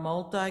our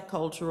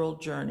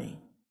multicultural journey.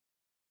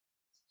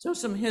 So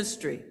some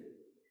history.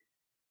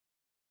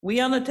 We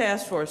on the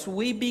task force,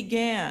 we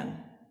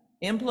began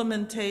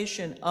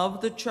implementation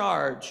of the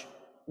charge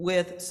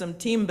with some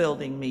team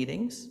building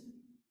meetings.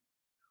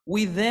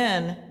 We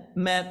then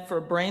met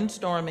for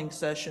brainstorming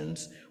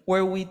sessions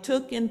where we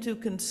took into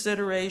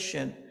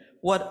consideration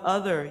what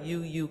other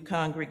UU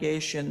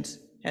congregations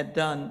had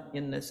done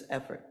in this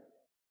effort.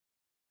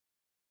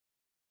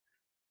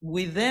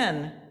 We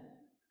then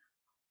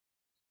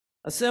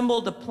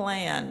assembled a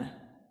plan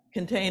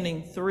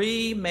containing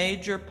 3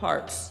 major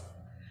parts.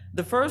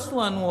 The first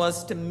one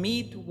was to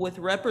meet with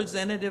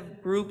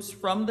representative groups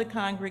from the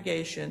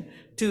congregation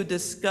to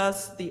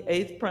discuss the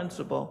 8th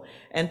principle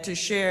and to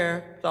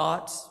share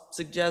thoughts,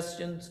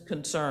 suggestions,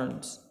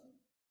 concerns.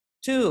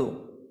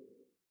 2,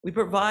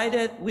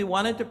 we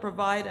wanted to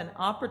provide an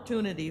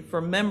opportunity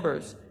for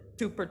members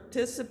to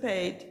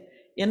participate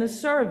in a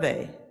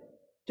survey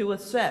to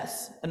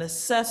assess, an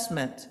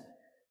assessment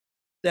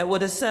that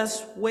would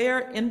assess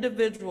where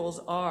individuals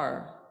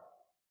are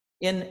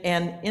in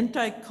an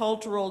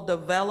intercultural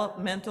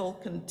developmental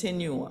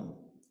continuum.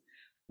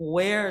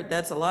 Where,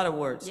 that's a lot of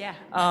words. Yeah.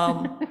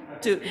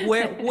 To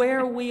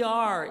where we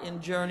are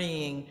in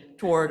journeying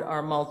toward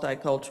our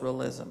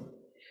multiculturalism.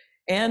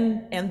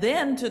 And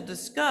then to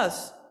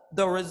discuss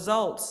the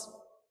results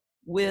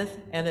with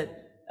an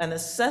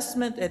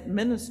assessment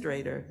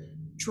administrator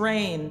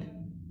trained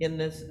in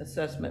this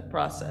assessment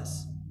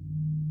process.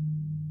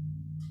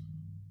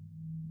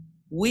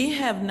 We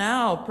have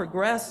now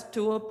progressed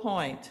to a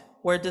point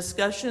where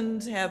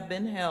discussions have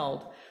been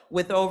held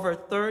with over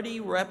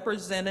 30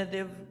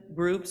 representative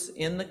groups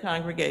in the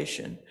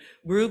congregation.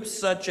 Groups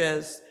such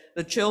as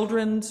the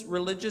Children's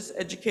Religious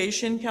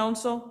Education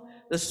Council,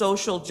 the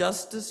Social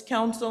Justice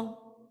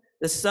Council,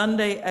 the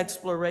Sunday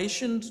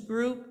Explorations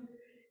Group,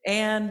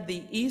 and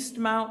the East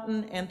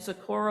Mountain and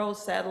Socorro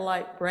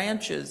satellite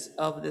branches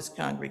of this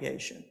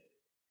congregation.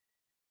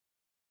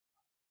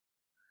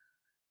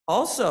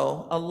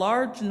 Also, a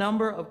large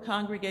number of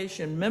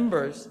congregation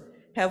members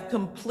have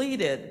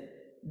completed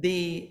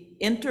the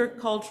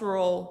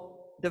intercultural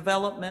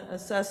development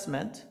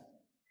assessment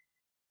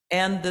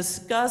and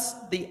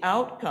discussed the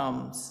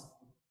outcomes.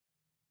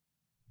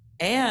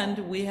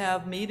 And we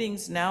have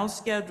meetings now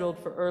scheduled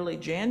for early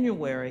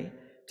January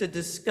to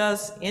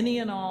discuss any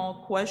and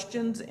all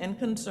questions and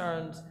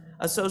concerns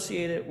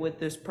associated with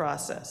this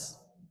process.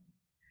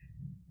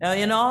 Now,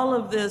 in all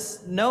of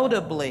this,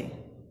 notably,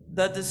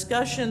 the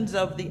discussions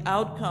of the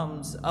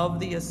outcomes of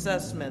the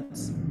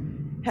assessments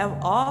have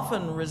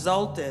often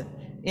resulted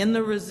in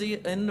the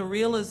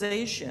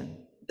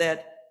realization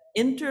that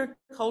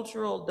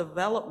intercultural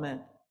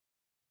development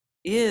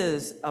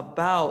is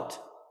about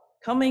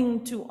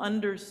coming to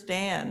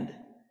understand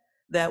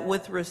that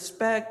with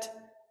respect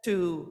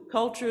to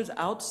cultures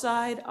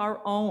outside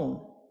our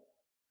own,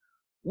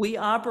 we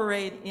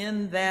operate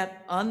in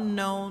that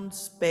unknown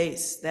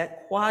space,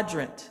 that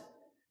quadrant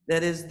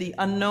that is the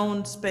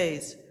unknown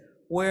space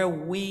where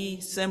we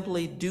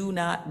simply do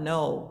not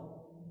know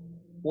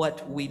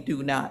what we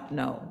do not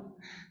know.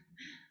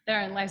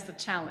 Therein lies the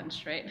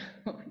challenge, right?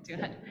 What we do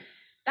not.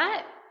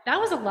 That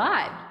was a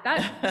lot.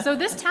 So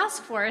this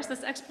task force,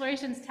 this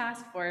explorations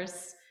task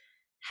force,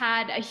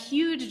 had a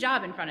huge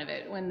job in front of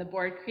it when the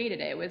board created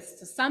it. It was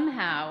to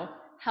somehow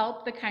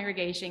help the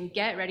congregation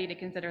get ready to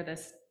consider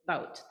this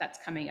vote that's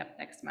coming up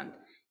next month.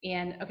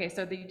 And okay,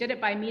 so you did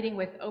it by meeting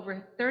with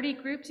over 30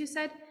 groups, you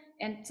said?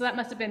 And so that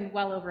must have been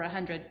well over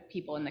 100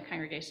 people in the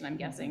congregation, I'm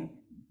guessing.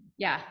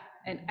 Yeah,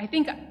 and I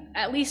think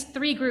at least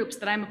 3 groups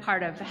that I'm a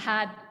part of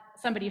had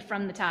somebody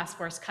from the task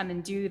force come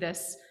and do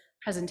this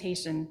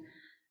presentation.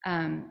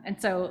 And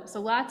so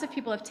lots of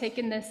people have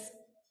taken this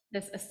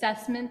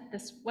assessment,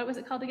 what was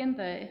it called again?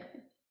 The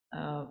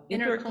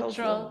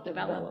intercultural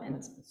development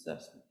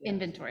assessment. Yes.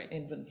 Inventory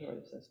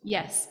assessment.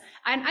 Yes,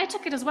 and I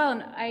took it as well,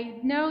 and I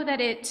know that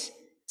it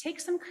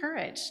takes some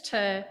courage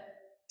to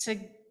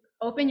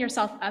open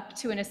yourself up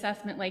to an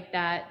assessment like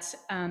that,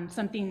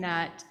 something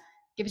that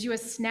gives you a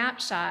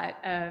snapshot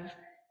of,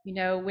 you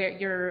know, where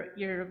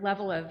your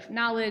level of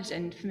knowledge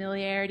and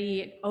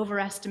familiarity,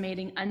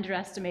 overestimating,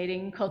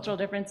 underestimating cultural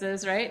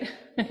differences, right?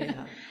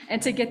 Yeah.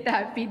 And to get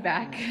that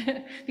feedback,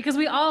 because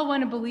we all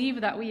want to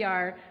believe that we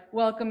are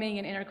welcoming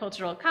in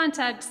intercultural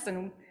contexts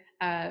and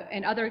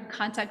other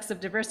contexts of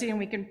diversity, and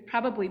we can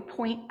probably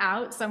point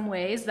out some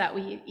ways that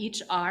we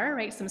each are,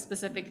 right? Some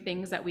specific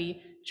things that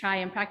we try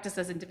and practice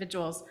as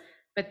individuals,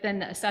 but then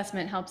the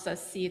assessment helps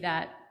us see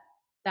that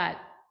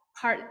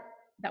part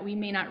that we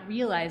may not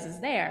realize is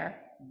there.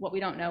 What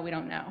we don't know, we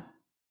don't know.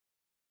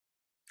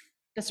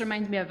 This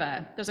reminds me of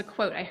there's a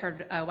quote I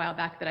heard a while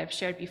back that I've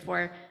shared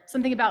before,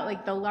 something about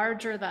like the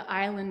larger the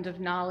island of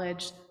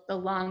knowledge, the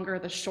longer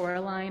the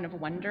shoreline of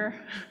wonder,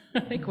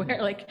 like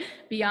where like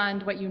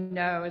beyond what you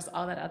know is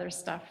all that other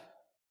stuff.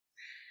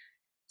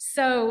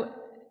 So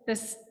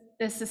this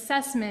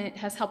assessment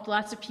has helped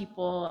lots of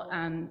people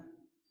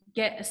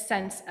get a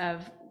sense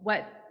of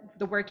what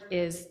the work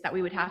is that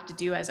we would have to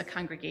do as a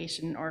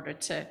congregation in order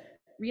to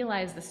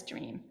realize this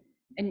dream.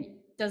 And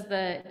do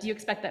you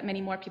expect that many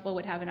more people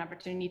would have an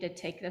opportunity to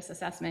take this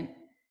assessment,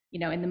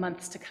 you know, in the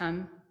months to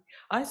come?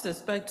 I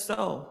suspect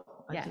so.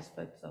 I Yeah.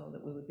 suspect so,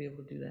 that we would be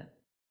able to do that.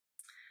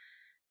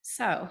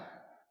 So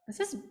this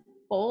is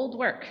bold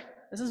work.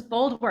 This is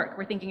bold work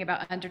we're thinking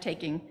about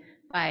undertaking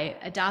by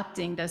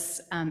adopting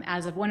this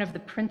as one of the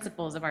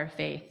principles of our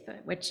faith,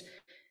 which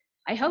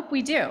I hope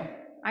we do.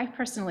 I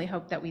personally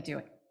hope that we do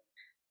it.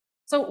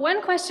 So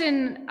one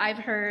question I've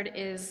heard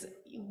is,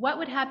 what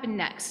would happen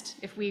next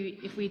if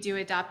we do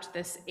adopt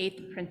this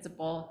 8th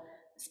principle,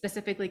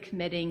 specifically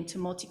committing to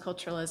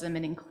multiculturalism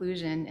and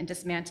inclusion and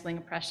dismantling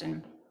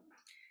oppression?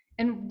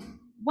 And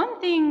one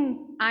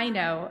thing I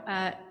know,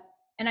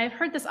 and I've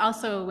heard this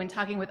also when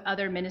talking with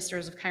other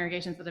ministers of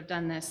congregations that have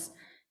done this,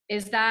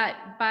 is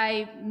that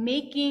by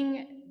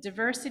making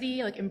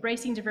diversity, like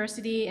embracing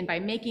diversity, and by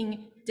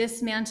making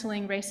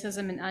dismantling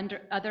racism and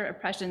other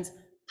oppressions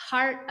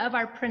part of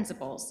our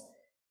principles,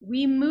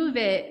 we move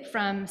it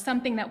from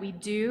something that we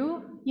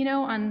do,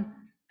 on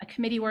a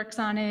committee works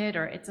on it,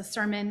 or it's a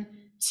sermon,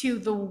 to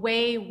the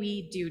way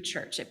we do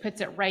church. It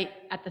puts it right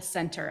at the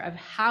center of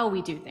how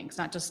we do things,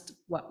 not just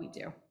what we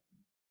do.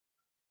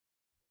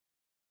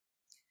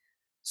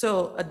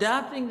 So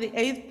adopting the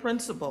 8th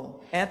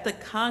principle at the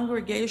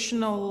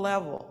congregational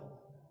level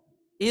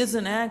is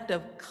an act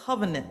of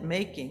covenant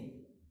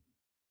making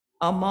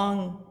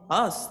among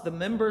us, the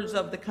members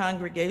of the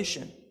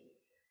congregation.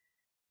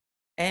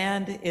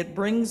 And it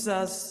brings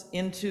us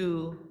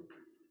into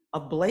a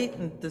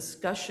blatant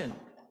discussion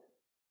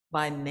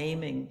by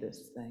naming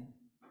this thing.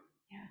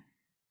 Yeah.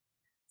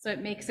 So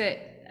it makes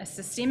it a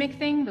systemic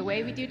thing, the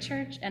way we do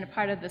church, and a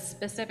part of the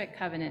specific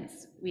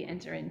covenants we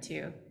enter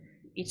into,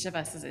 each of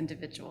us as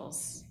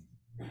individuals.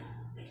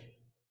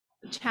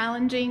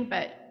 Challenging,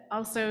 but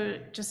also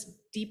just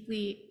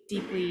deeply,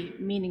 deeply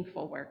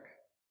meaningful work.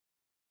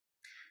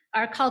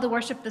 Our call to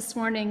worship this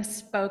morning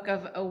spoke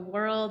of a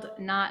world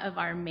not of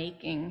our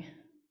making.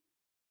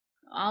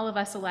 All of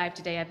us alive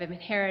today have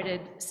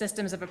inherited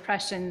systems of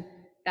oppression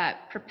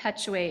that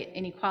perpetuate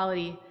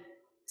inequality,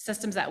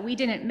 systems that we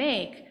didn't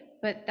make,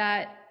 but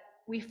that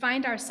we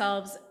find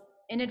ourselves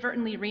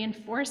inadvertently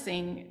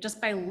reinforcing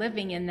just by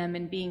living in them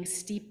and being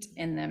steeped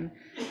in them.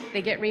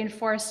 They get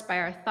reinforced by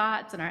our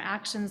thoughts and our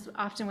actions,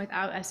 often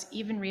without us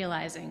even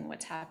realizing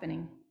what's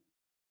happening.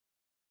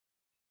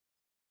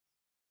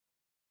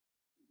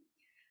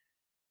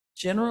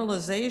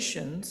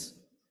 Generalizations,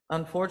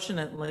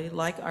 unfortunately,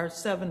 like our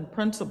 7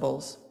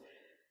 principles,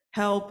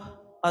 help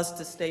us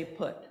to stay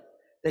put.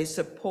 They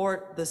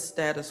support the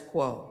status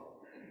quo.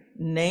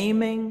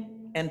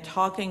 Naming and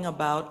talking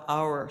about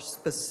our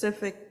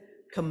specific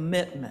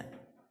commitment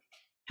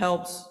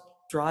helps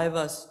drive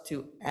us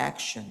to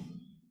action.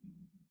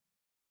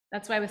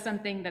 That's why with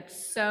something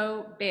that's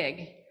so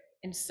big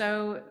and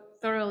so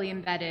thoroughly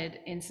embedded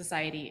in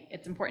society,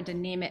 it's important to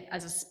name it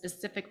as a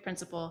specific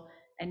principle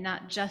and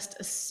not just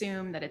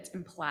assume that it's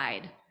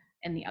implied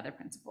in the other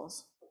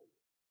principles.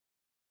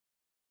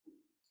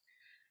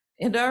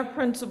 And our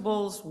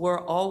principles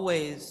were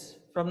always,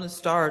 from the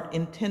start,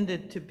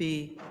 intended to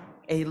be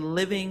a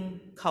living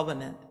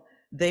covenant.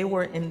 They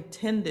were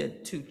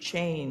intended to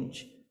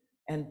change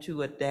and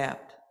to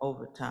adapt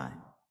over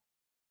time.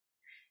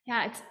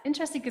 Yeah, it's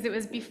interesting because it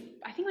was,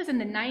 I think it was in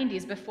the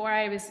 90s, before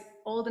I was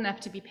old enough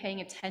to be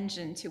paying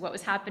attention to what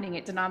was happening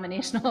at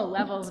denominational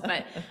levels,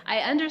 but I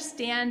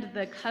understand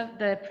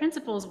the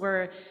principles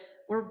were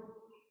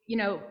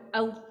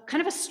a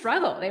kind of a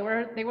struggle. They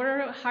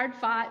were hard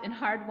fought and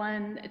hard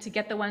won to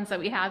get the ones that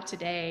we have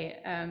today.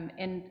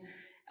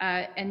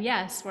 And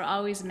yes, we're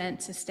always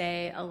meant to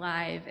stay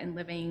alive and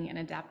living and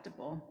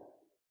adaptable.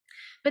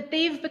 But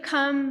they've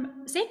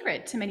become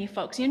sacred to many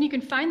folks. You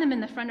can find them in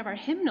the front of our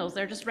hymnals.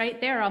 They're just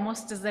right there,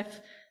 almost as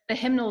if the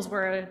hymnals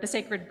were the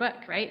sacred book,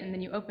 right? And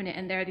then you open it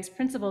and there are these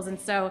principles. And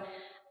so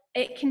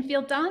it can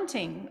feel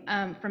daunting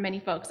for many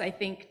folks, I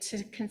think,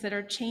 to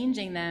consider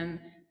changing them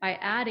by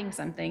adding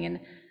something. And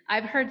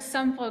I've heard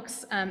some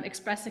folks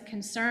express a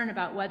concern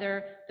about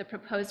whether the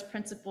proposed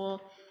principle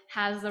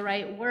has the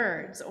right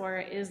words or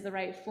is the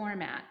right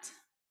format.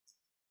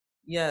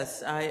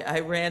 Yes, I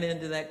ran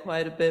into that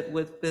quite a bit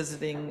with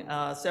visiting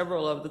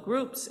several of the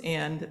groups,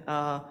 and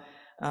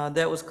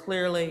that was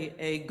clearly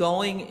a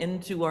going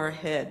into our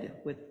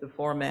head with the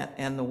format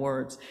and the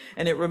words.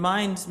 And it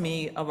reminds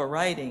me of a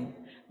writing.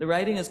 The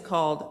writing is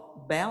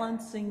called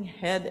Balancing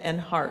Head and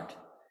Heart,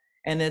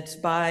 and it's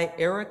by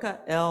Erica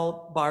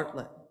L.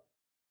 Bartlett.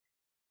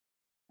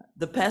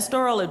 The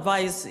pastoral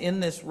advice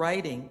in this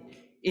writing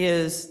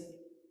is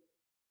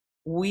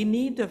we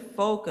need to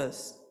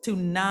focus to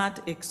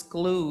not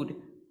exclude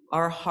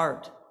our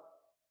heart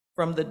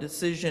from the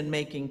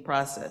decision-making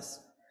process.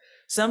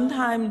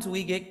 Sometimes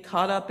we get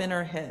caught up in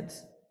our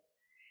heads,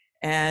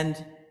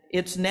 and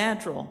it's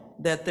natural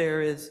that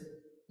there is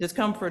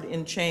discomfort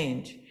in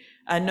change.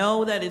 I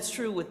know that it's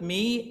true with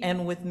me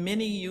and with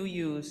many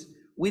UUs.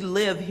 We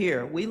live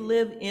here, we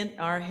live in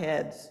our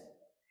heads,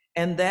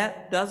 and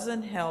that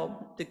doesn't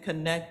help to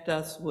connect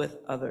us with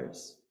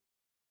others.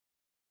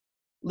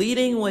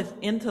 Leading with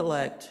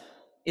intellect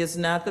is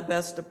not the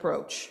best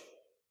approach.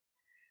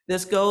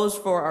 This goes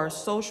for our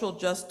social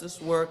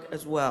justice work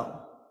as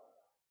well.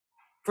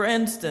 For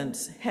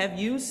instance, have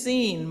you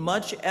seen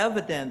much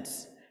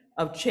evidence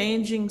of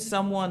changing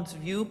someone's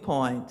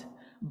viewpoint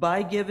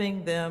by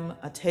giving them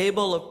a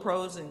table of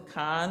pros and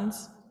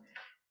cons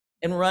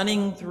and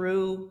running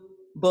through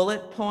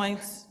bullet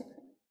points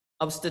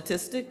of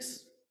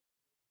statistics?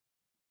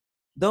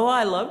 Though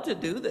I love to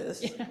do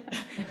this,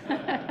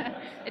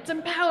 It's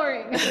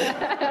empowering.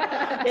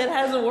 it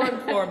hasn't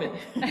worked for me.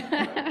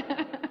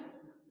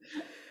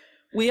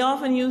 We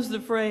often use the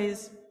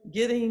phrase,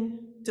 getting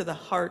to the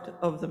heart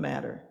of the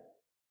matter.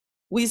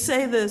 We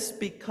say this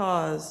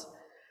because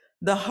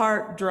the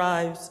heart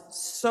drives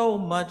so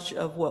much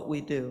of what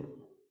we do.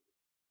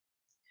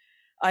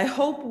 I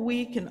hope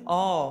we can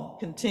all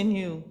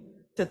continue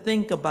to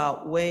think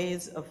about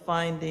ways of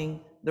finding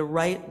the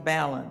right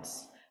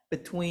balance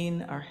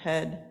between our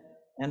head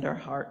and our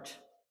heart,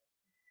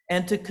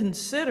 and to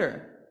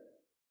consider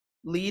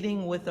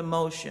leading with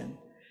emotion,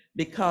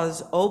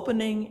 because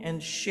opening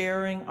and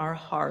sharing our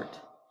heart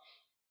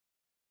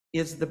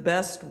is the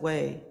best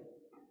way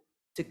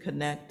to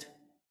connect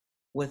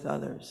with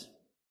others.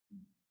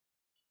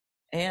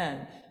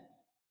 And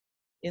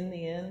in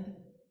the end,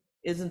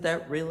 isn't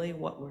that really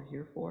what we're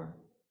here for?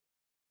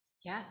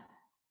 Yeah,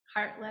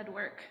 heart-led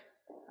work,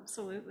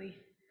 absolutely.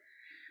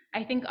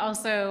 I think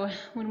also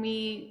when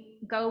we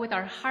go with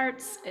our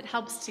hearts, it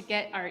helps to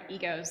get our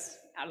egos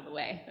out of the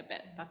way a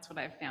bit. That's what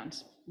I've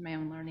found in my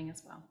own learning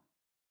as well.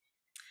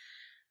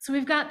 So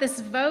we've got this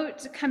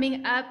vote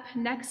coming up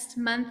next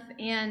month,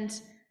 and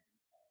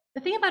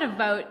the thing about a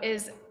vote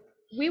is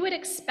we would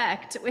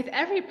expect with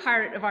every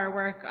part of our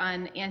work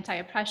on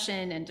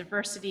anti-oppression and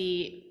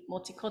diversity,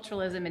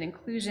 multiculturalism and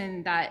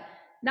inclusion, that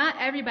not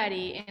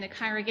everybody in a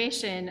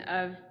congregation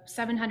of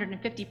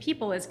 750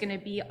 people is going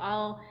to be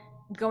all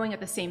going at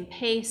the same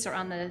pace or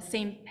on the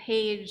same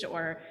page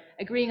or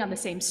agreeing on the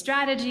same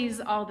strategies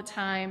all the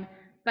time,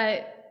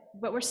 but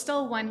we're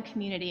still one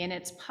community, and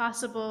it's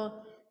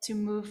possible to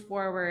move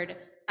forward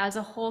as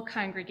a whole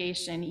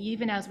congregation,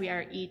 even as we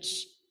are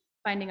each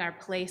finding our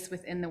place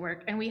within the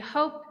work. And we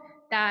hope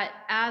that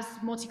as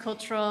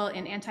multicultural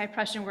and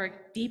anti-oppression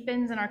work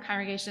deepens in our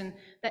congregation,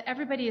 that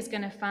everybody is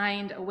going to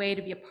find a way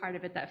to be a part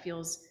of it that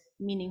feels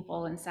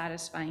meaningful and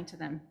satisfying to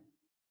them.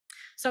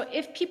 So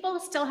if people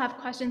still have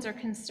questions or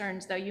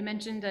concerns, though, you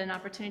mentioned an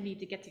opportunity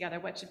to get together.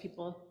 What should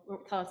people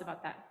tell us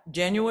about that?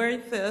 January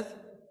 5th,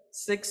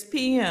 6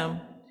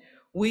 p.m.,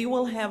 we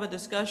will have a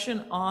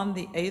discussion on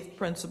the 8th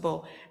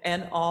principle,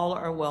 and all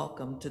are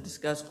welcome to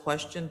discuss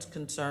questions,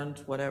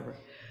 concerns, whatever.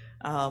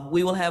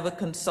 We will have a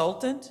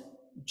consultant,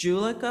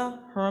 Julica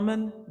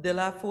Herman de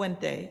la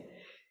Fuente.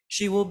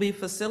 She will be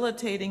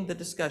facilitating the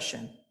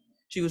discussion.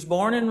 She was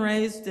born and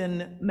raised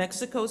in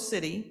Mexico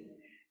City,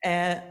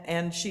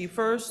 and she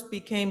first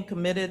became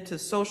committed to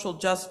social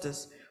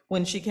justice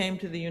when she came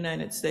to the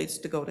United States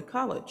to go to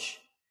college.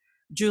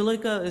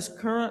 Julica is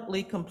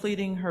currently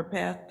completing her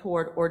path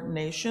toward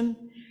ordination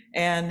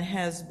and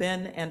has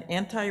been an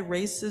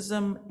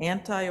anti-racism,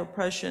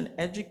 anti-oppression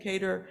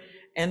educator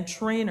and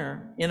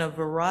trainer in a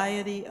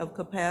variety of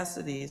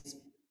capacities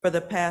for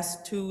the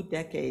past 2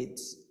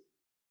 decades.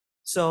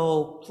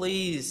 So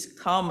please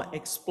come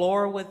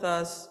explore with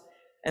us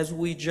as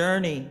we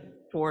journey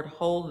toward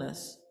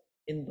wholeness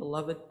in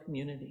beloved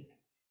community.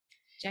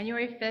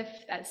 January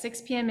 5th at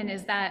 6 p.m. And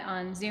is that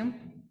on Zoom?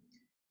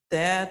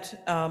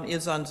 That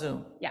is on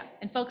Zoom. Yeah,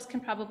 and folks can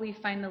probably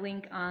find the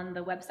link on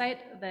the website,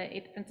 the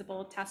 8th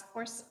Principle Task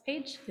Force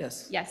page.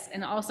 Yes. Yes,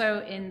 and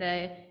also in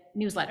the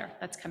newsletter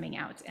that's coming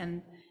out,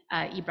 and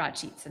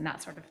e-broadsheets and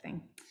that sort of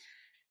thing.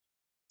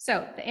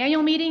 So the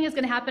annual meeting is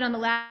going to happen on the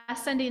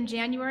last Sunday in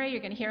January.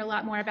 You're going to hear a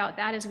lot more about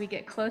that as we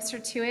get closer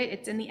to it.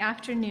 It's in the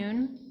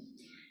afternoon.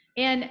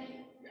 And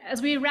as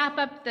we wrap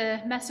up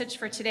the message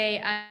for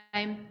today,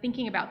 I'm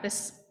thinking about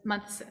this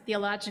month's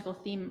theological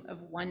theme of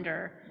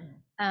wonder.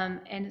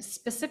 And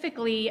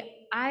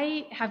specifically,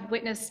 I have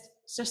witnessed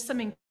just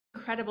some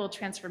incredible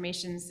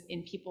transformations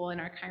in people in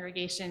our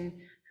congregation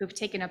who've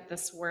taken up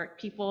this work,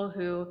 people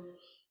who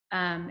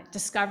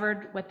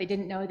discovered what they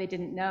didn't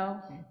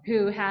know,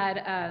 who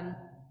had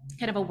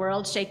kind of a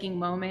world-shaking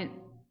moment,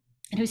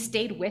 and who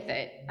stayed with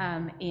it,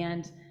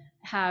 and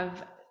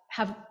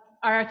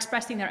are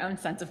expressing their own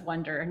sense of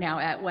wonder now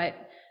at what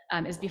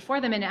is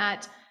before them, and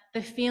at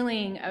the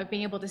feeling of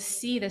being able to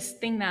see this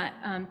thing that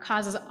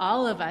causes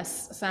all of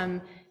us some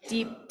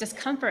deep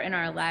discomfort in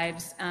our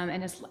lives,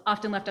 and has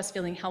often left us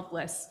feeling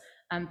helpless.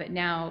 But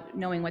now,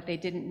 knowing what they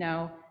didn't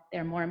know,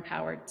 they're more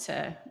empowered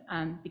to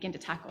begin to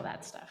tackle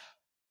that stuff.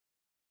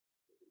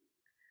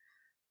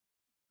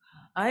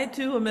 I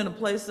too am in a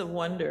place of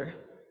wonder.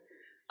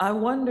 I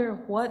wonder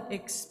what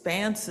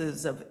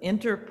expanses of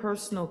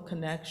interpersonal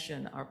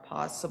connection are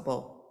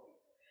possible,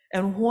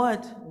 and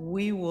what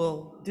we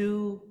will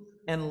do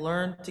and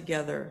learn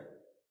together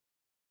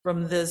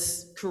from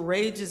this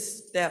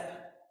courageous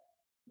step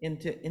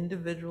into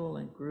individual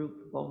and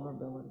group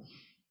vulnerability.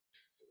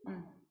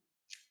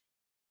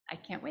 I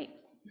can't wait.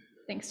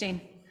 Thanks,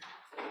 Jane.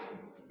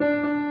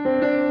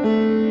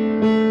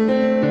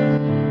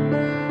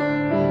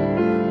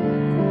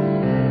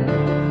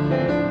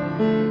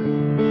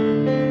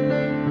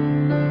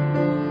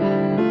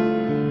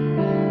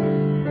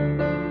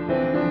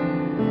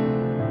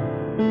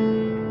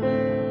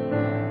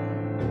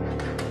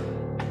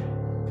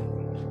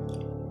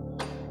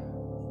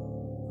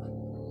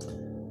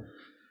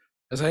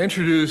 As I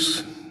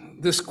introduce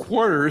this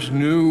quarter's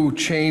new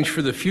Change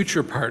for the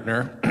Future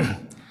partner,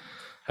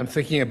 I'm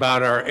thinking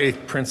about our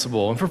 8th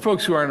principle. And for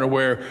folks who aren't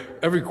aware,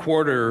 every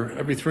quarter,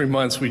 every 3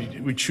 months,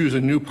 we choose a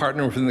new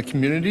partner within the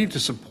community to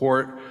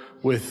support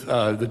with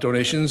the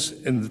donations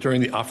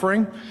during the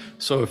offering.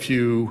 So if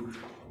you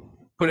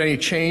put any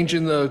change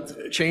in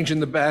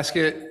the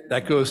basket,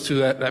 that goes to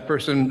that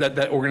person,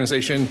 that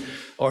organization.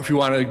 Or if you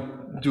want to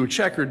do a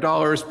check or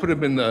dollars, put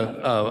them in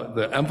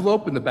the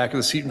envelope in the back of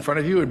the seat in front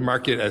of you and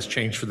mark it as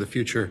Change for the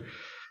Future.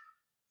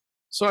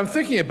 So I'm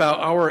thinking about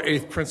our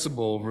 8th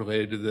principle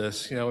related to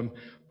this. And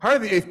part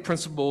of the 8th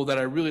principle that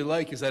I really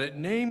like is that it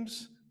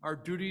names our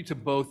duty to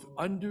both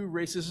undo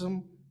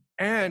racism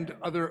and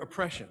other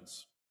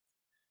oppressions.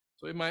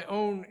 So in my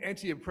own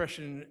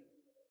anti-oppression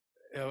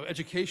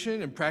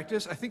education and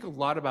practice, I think a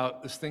lot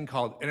about this thing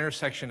called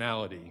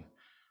intersectionality,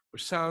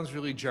 which sounds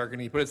really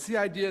jargony, but it's the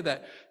idea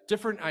that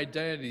different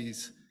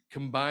identities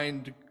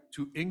combined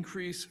to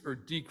increase or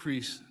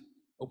decrease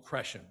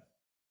oppression.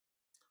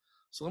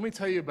 So let me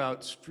tell you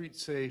about Street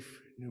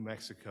Safe New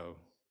Mexico.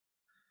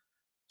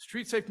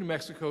 Street Safe New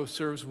Mexico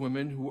serves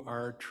women who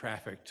are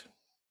trafficked.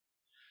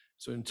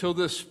 So until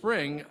this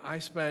spring, I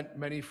spent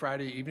many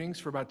Friday evenings,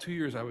 for about 2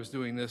 years I was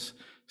doing this,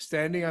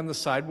 standing on the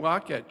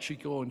sidewalk at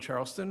Chico and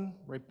Charleston,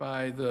 right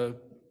by the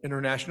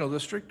International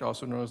District,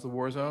 also known as the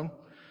War Zone.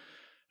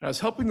 And I was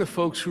helping the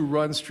folks who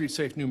run Street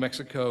Safe New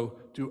Mexico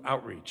do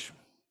outreach.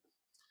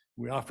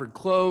 We offered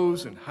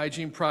clothes and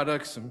hygiene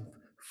products and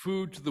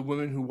food to the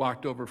women who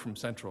walked over from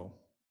Central.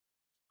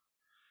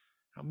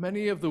 Now,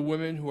 many of the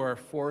women who are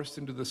forced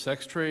into the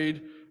sex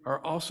trade are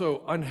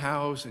also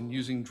unhoused and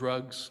using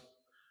drugs.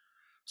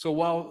 So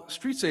while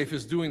Street Safe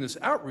is doing this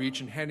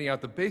outreach and handing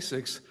out the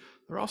basics,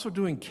 they're also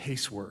doing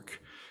casework,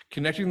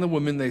 connecting the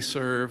women they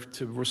serve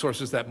to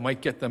resources that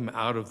might get them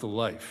out of the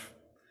life.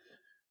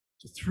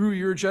 So through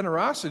your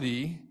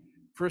generosity,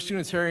 First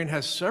Unitarian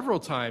has several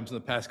times in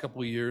the past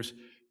couple of years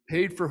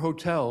paid for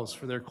hotels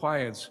for their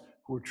clients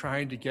who were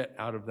trying to get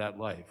out of that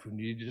life,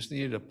 who just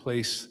needed a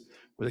place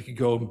where they could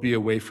go and be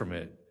away from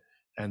it.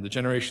 And the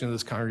generosity of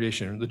this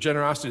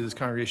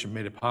congregation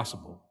made it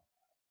possible.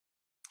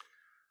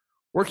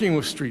 Working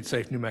with Street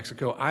Safe New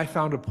Mexico, I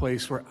found a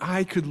place where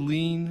I could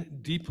lean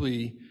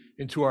deeply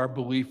into our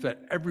belief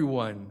that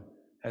everyone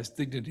has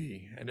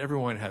dignity and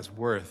everyone has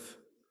worth.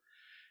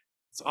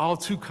 It's all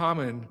too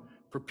common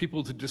for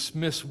people to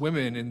dismiss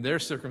women in their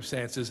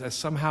circumstances as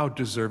somehow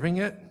deserving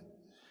it.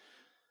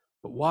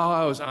 But while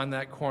I was on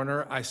that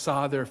corner, I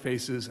saw their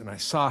faces and I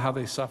saw how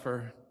they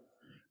suffer.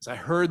 As I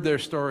heard their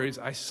stories,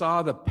 I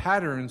saw the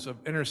patterns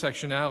of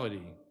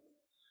intersectionality.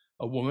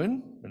 A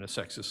woman in a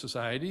sexist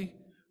society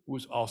who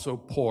is also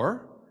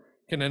poor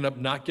can end up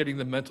not getting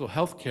the mental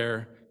health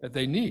care that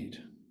they need.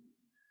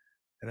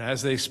 And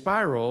as they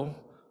spiral,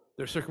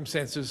 their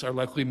circumstances are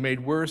likely made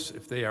worse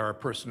if they are a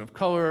person of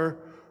color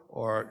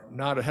or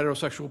not a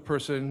heterosexual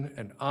person,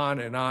 and on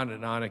and on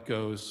and on it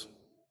goes.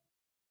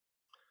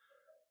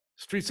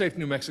 Street Safe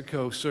New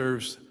Mexico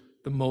serves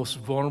the most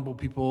vulnerable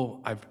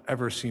people I've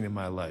ever seen in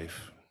my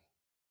life.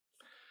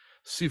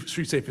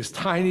 Street Safe is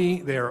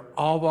tiny, they are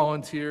all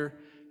volunteer,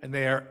 and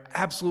they are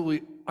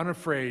absolutely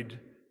unafraid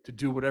to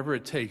do whatever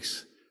it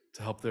takes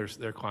to help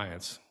their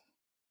clients.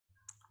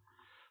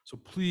 So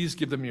please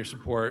give them your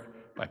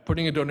support by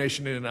putting a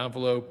donation in an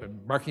envelope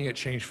and marking it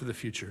Change for the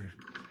Future.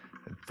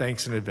 And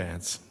thanks in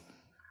advance.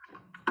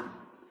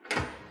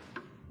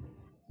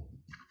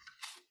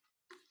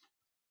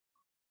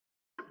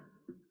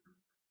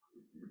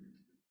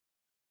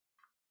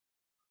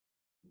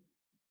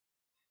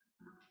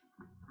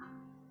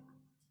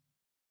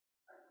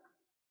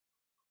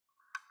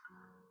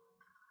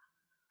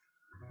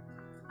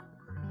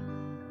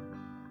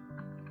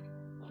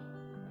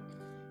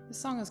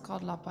 The song is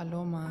called La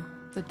Paloma,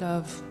 the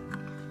Dove,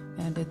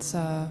 and it's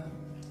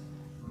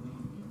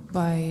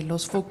by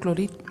Los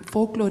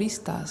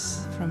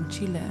Folkloristas from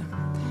Chile.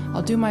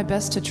 I'll do my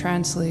best to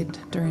translate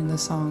during the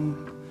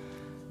song.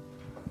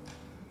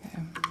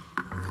 Okay.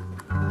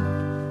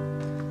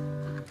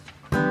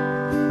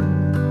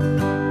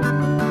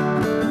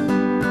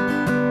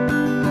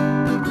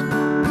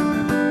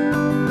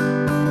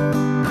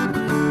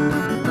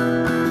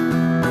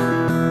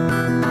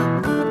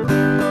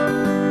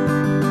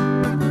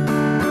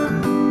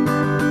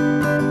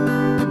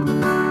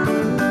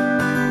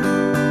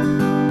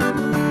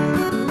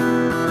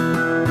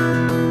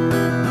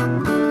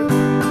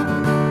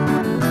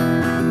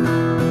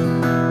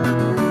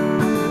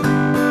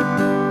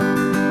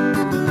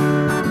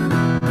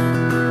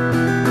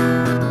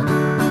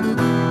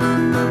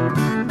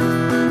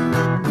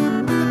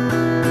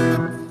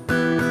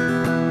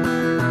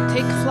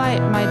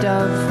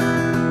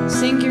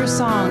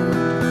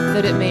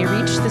 That it may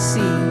reach the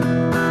sea.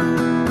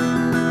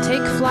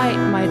 Take flight,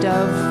 my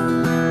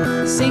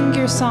dove, sing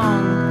your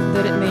song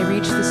that it may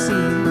reach the sea.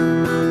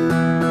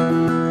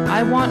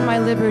 I want my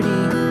liberty,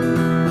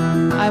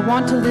 I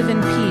want to live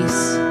in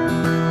peace.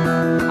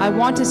 I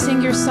want to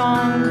sing your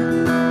song,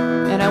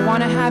 and I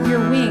want to have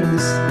your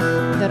wings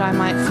that I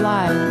might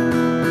fly.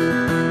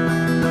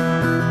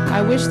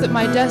 I wish that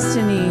my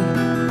destiny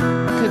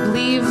could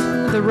leave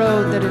the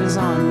road that it is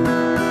on.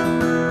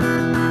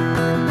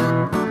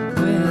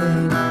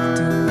 Vuela,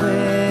 tu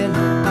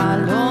vuela,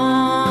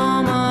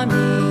 paloma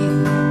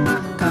mía,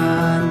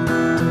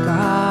 canta tu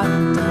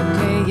canto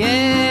que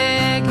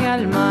llegue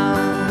al mar.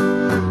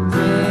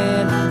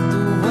 Vuela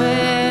tu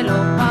vuelo,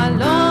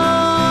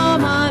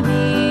 paloma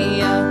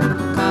mía,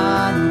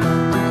 canta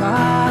tu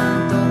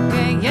canto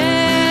que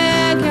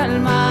llegue al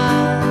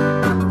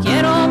mar.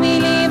 Quiero mi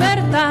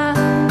libertad,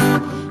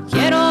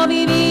 quiero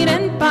vivir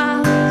en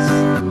paz,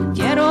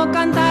 quiero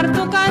cantar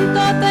tu canto,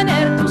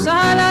 tener tus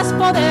alas,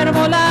 poder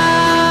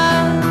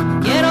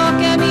volar. Quiero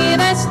que mi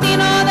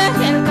destino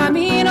deje el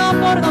camino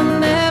por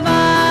donde va.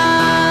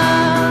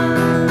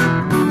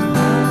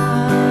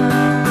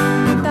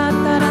 Tan,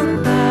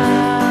 taran,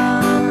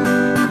 tan,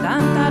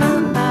 tan,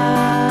 taran, tan,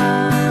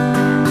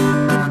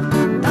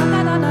 tan, tan,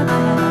 tan, tan,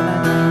 tan,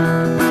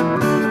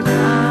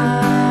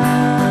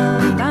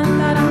 tan,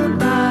 taran,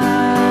 tan,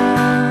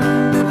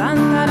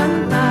 tan,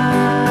 taran,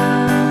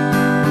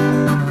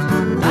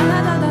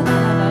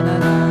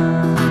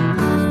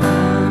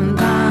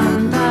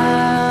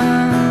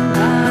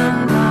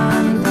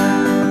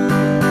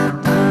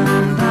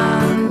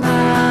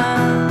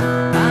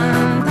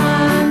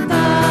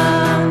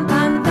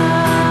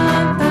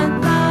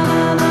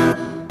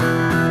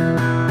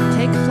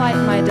 Take flight,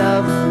 my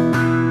dove.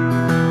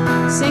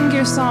 Sing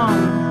your song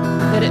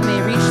that it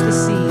may reach the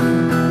sea.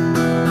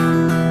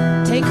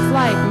 Take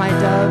flight, my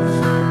dove.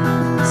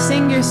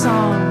 Sing your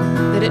song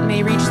that it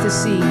may reach the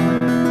sea.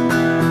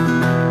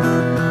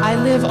 I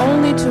live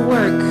only to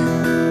work.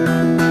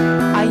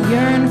 I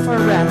yearn for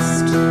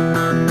rest.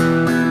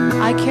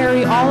 I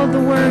carry all of the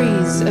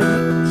worries of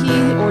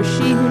he or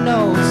she who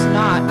knows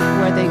not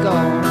where they go.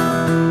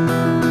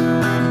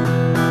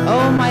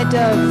 Oh, my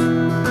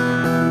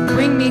dove,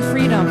 bring me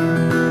freedom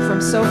from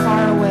so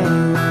far away.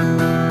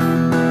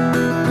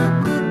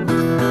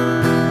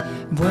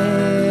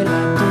 Vuela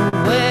tu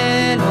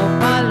vuelo,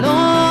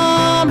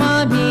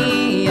 paloma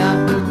mía,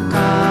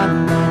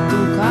 canta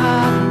tu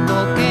canto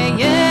que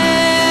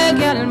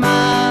llegue al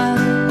mar.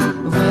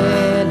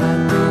 Vuela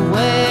tu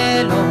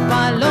vuelo,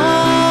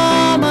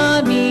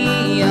 paloma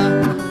mía,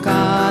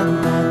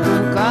 canta tu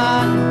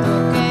canto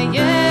que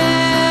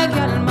llegue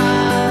al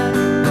mar.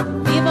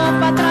 Vivo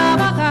para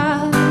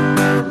trabajar,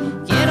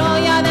 quiero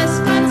ya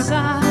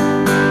descansar.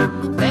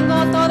 Tengo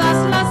todas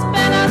las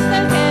penas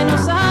del que no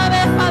sabe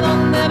pa'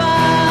 dónde va.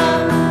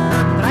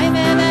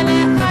 Tráeme de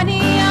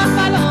lejanía,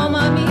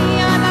 paloma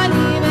mía, la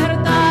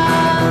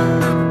libertad.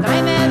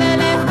 Tráeme de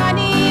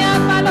lejanía,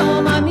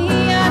 paloma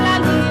mía, la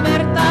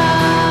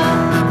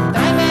libertad.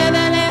 Tráeme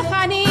de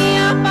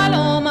lejanía,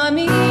 paloma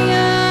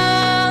mía,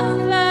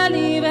 la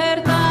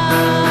libertad.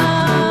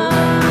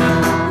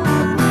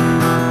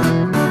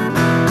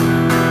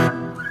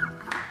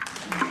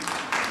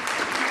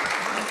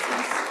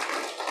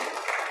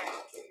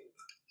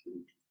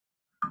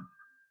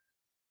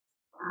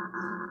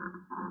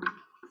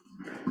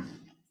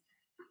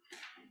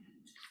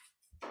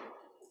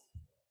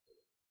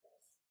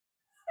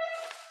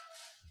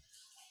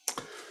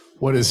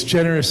 What is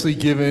generously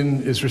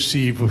given is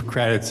received with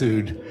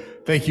gratitude.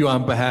 Thank you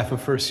on behalf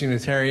of First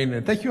Unitarian,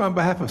 and thank you on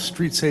behalf of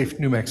Street Safe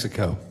New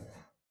Mexico.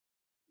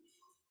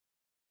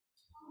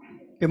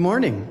 Good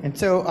morning. And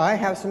so I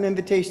have some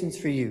invitations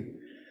for you.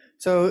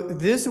 So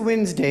this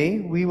Wednesday,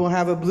 we will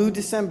have a Blue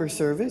December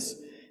service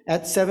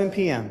at 7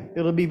 p.m.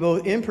 It'll be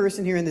both in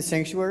person here in the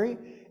sanctuary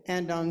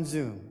and on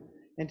Zoom.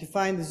 And to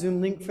find the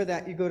Zoom link for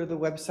that, you go to the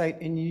website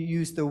and you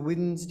use the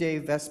Wednesday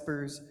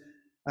Vespers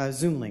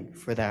Zoom link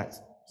for that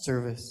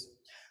service.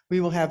 We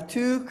will have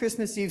two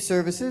Christmas Eve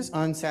services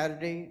on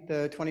Saturday,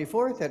 the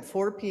 24th at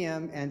 4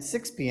 p.m. and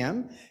 6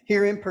 p.m.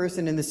 here in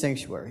person in the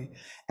sanctuary.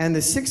 And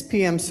the 6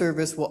 p.m.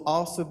 service will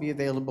also be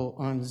available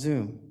on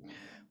Zoom.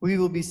 We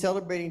will be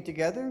celebrating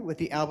together with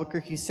the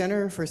Albuquerque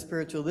Center for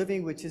Spiritual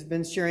Living, which has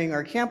been sharing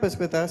our campus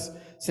with us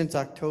since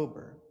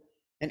October.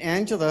 And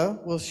Angela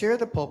will share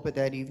the pulpit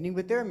that evening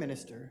with their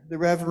minister, the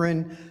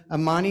Reverend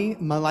Amani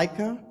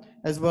Malaika,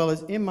 as well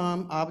as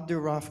Imam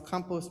Abdurraf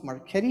Campos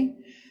Marchetti.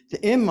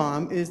 The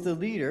Imam is the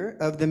leader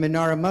of the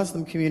Minara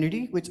Muslim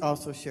community, which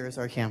also shares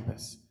our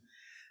campus.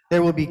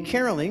 There will be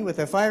caroling with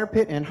a fire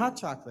pit and hot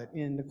chocolate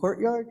in the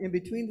courtyard in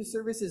between the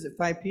services at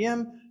 5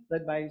 p.m.,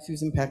 led by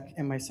Susan Peck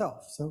and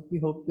myself. So we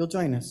hope you'll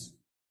join us.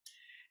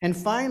 And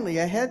finally,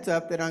 a heads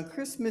up that on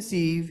Christmas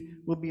Eve,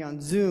 we'll be on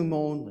Zoom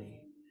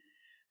only.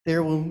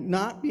 There will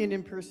not be an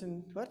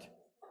in-person, what?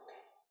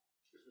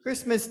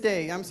 Christmas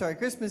Day,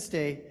 Christmas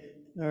Day,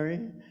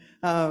 sorry.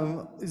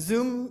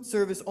 Zoom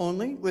service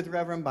only with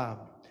Reverend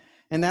Bob.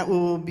 And that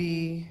will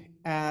be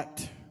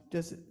at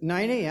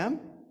 9 a.m.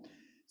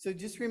 So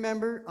just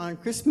remember, on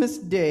Christmas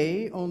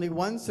Day, only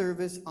one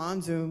service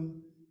on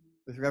Zoom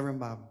with Reverend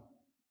Bob.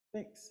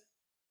 Thanks.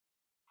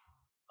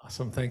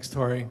 Awesome, thanks,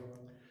 Tori.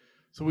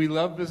 So we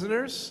love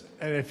visitors,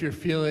 and if you're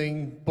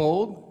feeling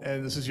bold,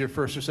 and this is your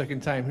first or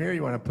second time here,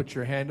 you want to put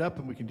your hand up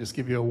and we can just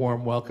give you a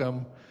warm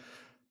welcome.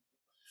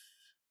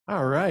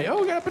 All right,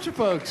 oh, we got a bunch of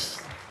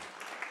folks.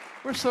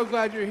 We're so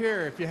glad you're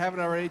here. If you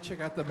haven't already,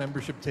 check out the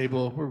membership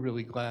table. We're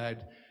really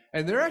glad.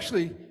 And they're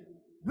actually,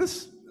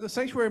 the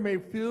sanctuary may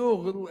feel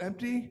a little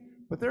empty,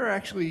 but there are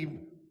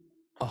actually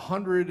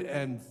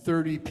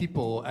 130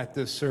 people at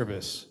this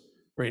service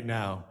right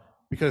now,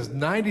 because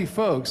 90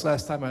 folks,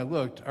 last time I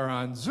looked, are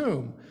on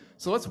Zoom.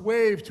 So let's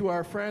wave to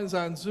our friends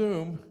on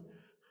Zoom.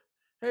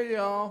 Hey,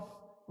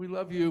 y'all. We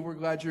love you. We're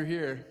glad you're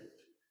here.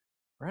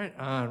 Right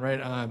on,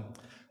 right on.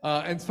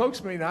 And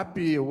folks may not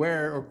be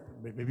aware, or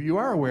maybe you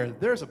are aware,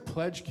 there's a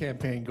pledge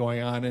campaign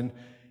going on. And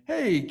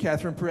hey,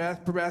 Catherine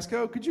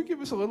Probasco, could you give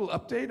us a little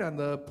update on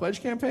the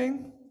pledge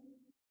campaign?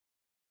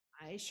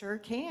 I sure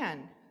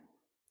can.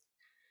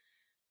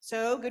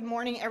 So good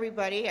morning,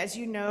 everybody. As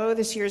you know,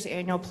 this year's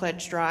annual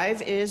pledge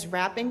drive is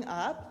wrapping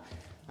up.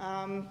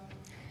 And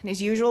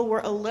as usual,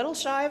 we're a little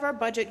shy of our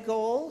budget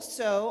goal.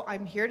 So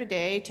I'm here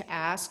today to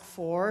ask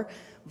for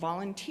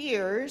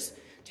volunteers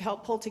to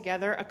help pull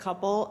together a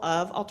couple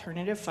of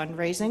alternative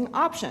fundraising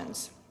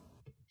options.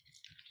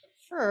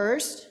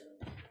 First,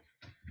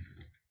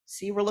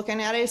 see, we're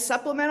looking at a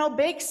supplemental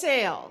bake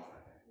sale,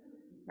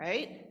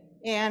 right?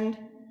 And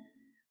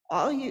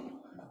all you,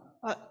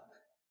 is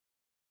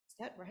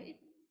that right?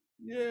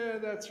 Yeah,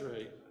 that's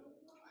right.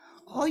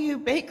 All you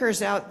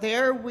bakers out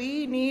there,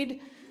 we need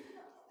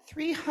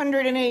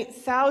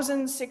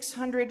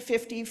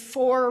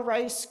 308,654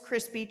 Rice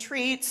Krispie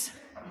treats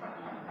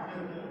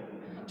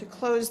to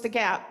close the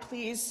gap.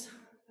 Please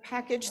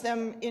package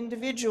them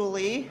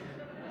individually.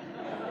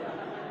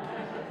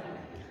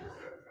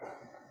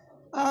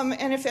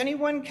 And if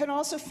anyone can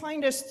also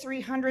find us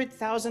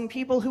 300,000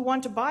 people who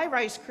want to buy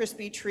Rice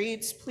Krispie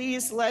treats,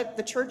 please let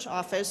the church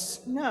office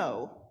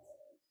know.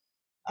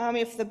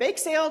 If the bake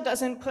sale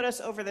doesn't put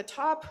us over the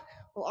top,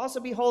 we'll also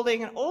be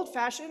holding an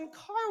old-fashioned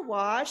car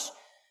wash.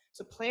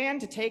 So plan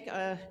to take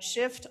a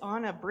shift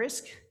on a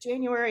brisk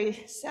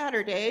January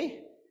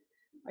Saturday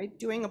by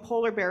doing a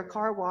polar bear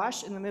car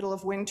wash in the middle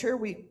of winter.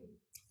 We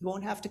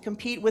won't have to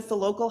compete with the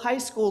local high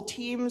school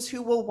teams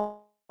who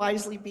will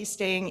wisely be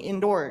staying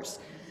indoors.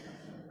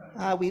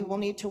 We will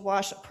need to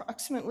wash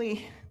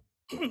approximately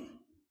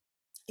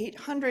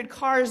 800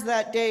 cars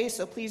that day,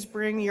 so please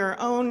bring your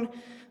own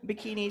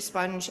bikini,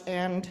 sponge,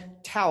 and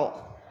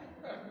towel.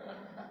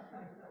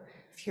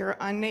 If you're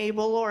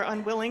unable or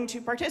unwilling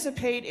to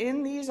participate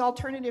in these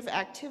alternative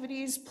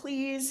activities,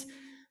 please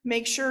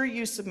make sure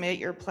you submit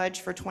your pledge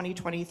for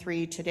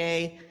 2023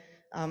 today.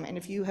 And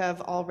if you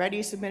have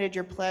already submitted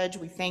your pledge,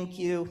 we thank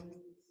you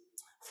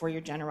for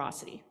your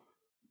generosity.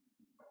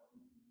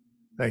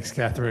 Thanks,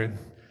 Catherine.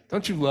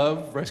 Don't you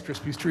love Rice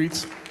Krispies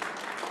treats?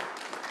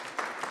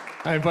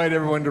 I invite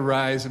everyone to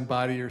rise and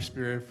body your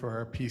spirit for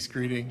our peace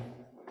greeting.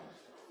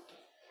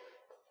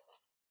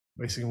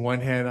 Placing one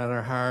hand on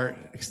our heart,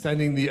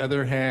 extending the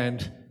other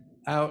hand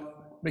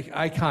out, make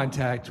eye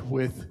contact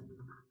with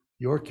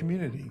your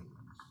community.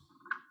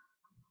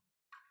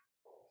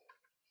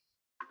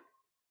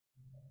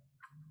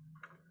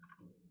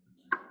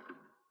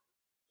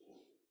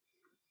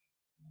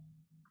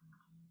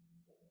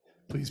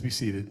 Please be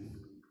seated.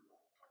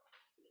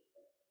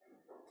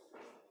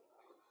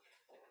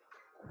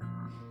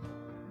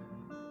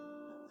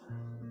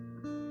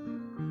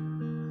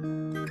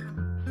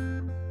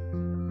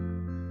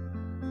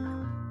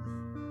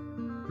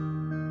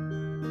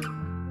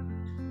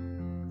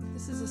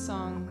 This is a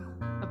song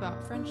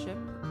about friendship.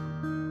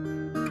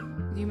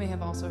 You may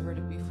have also heard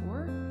it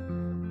before.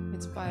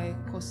 It's by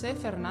Jose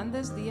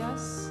Fernandez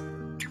Diaz,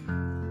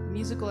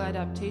 musical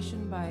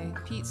adaptation by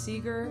Pete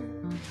Seeger,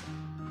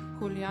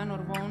 Julian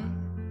Orbon.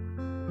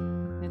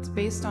 It's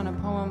based on a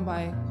poem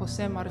by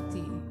Jose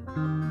Marti.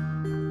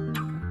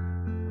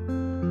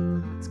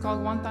 It's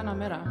called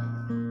Guantanamera.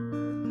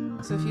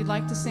 So if you'd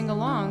like to sing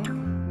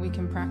along, we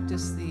can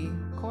practice the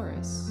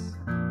chorus.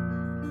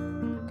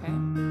 Okay?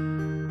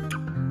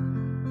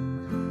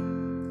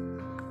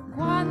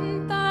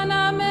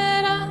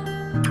 Guantanamera,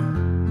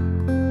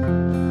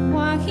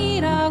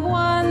 Guajira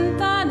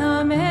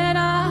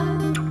Guantanamera,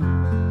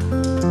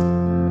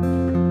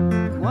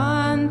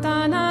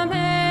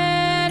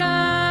 Guantanamera,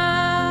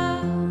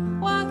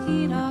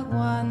 Guajira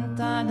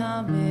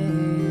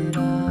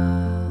Guantanamera.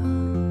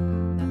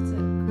 That's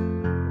it.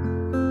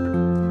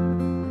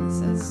 It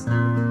says,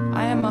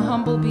 I am a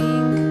humble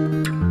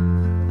being.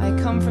 I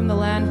come from the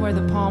land where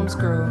the palms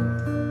grow.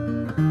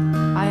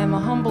 I am a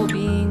humble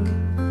being.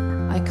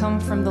 I come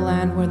from the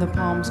land where the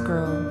palms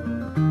grow.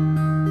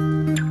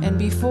 And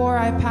before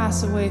I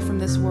pass away from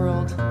this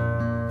world,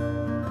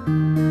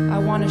 I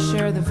want to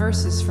share the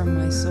verses from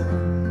my soul.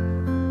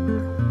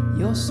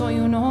 Yo soy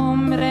un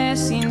hombre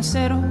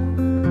sincero,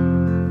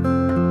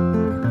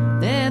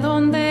 de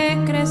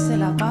donde crece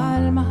la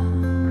palma.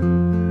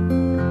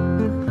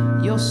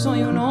 Yo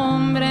soy un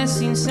hombre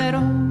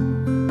sincero,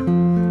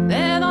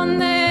 de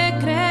donde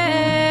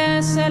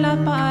crece la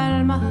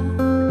palma.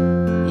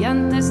 Y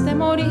antes de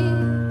morir,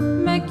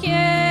 me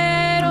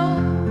quiero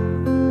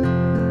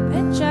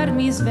echar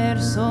mis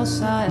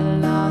versos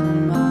al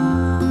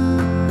alma.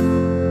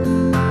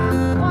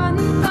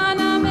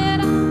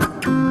 Guantanamera,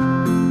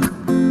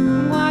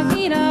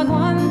 Guajira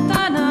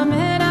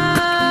Guantanamera,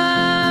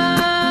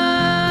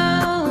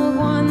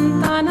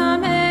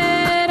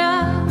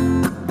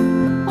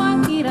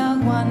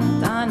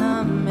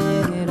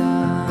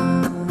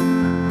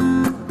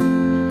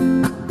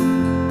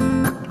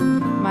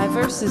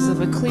 verses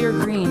of a clear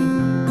green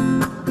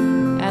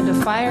and a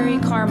fiery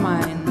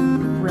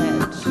carmine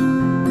red.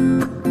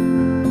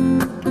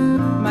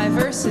 My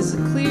verse is a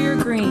clear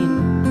green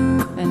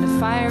and a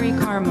fiery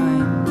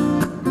carmine.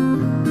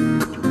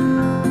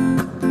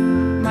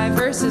 My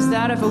verse is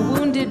that of a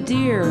wounded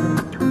deer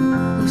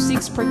who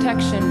seeks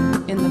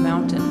protection in the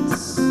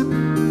mountains.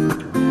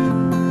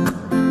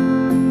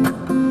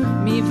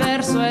 Mi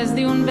verso es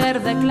de un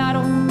verde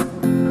claro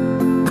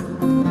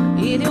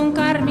y de un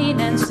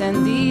carmín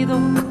encendido.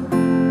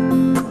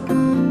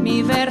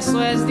 Mi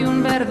verso es de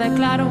un verde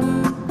claro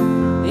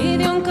y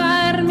de un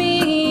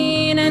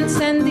carmín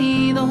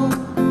encendido.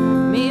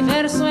 Mi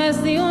verso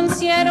es de un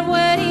ciervo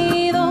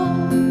herido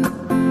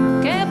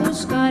que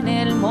busca en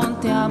el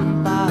monte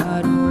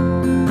amparo.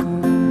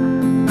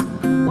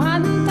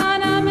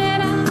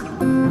 Guantanamera,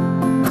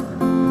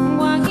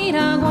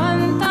 Guajira,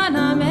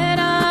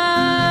 Guantanamera,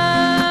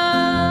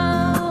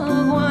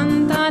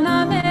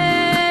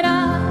 Guantanamera,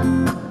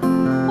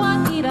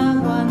 Guajira,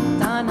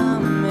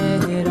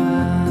 Guantanamera.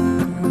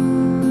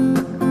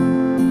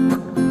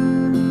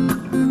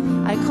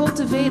 I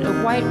cultivate a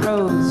white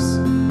rose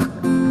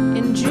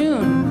in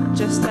June,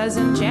 just as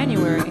in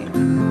January.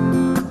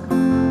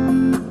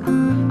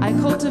 I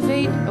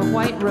cultivate a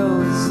white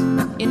rose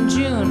in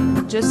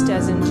June, just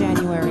as in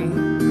January.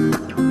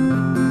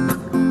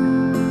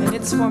 And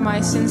it's for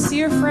my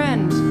sincere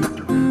friend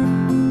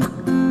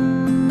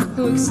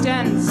who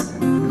extends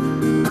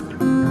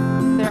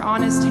their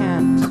honest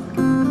hand.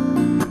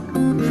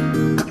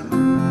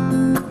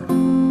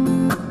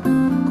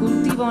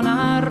 Cultivo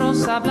una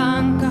rosa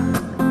blanca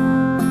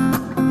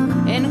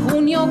en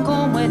junio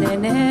como en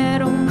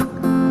enero.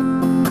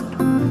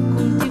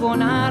 Cultivo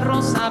una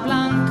rosa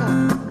blanca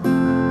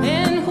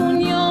en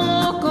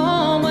junio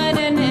como en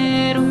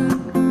enero,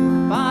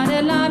 para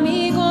el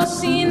amigo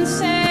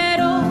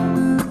sincero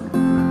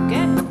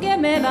que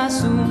me da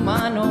su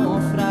mano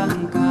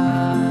franca.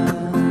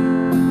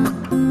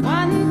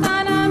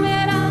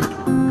 Guantanamera,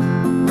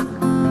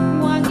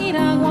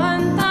 Guajira,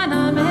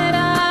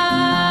 Guantanamera,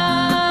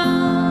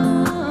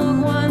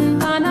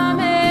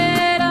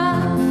 Guantanamera,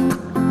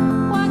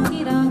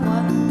 Guajira,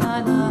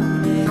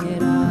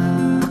 Guantanamera.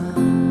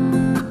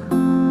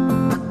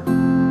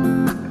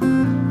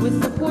 With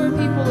the poor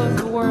people of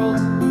the world,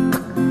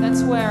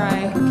 that's where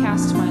I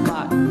cast my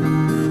lot.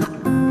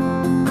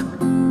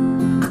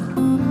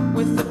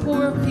 With the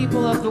poor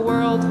people of the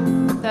world,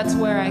 that's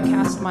where I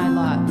cast my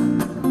lot.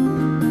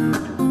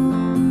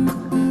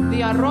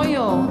 The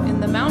arroyo in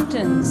the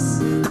mountains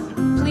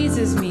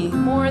pleases me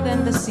more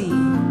than the sea.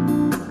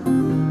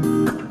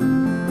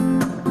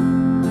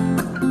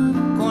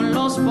 Con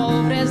los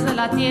pobres de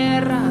la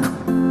tierra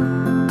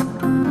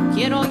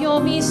quiero yo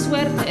mi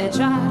suerte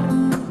echar.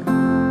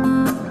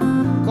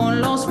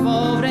 Con los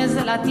pobres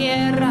de la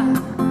tierra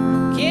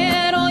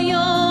quiero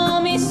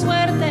yo mi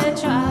suerte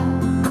echar.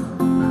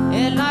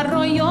 El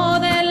arroyo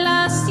de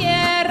la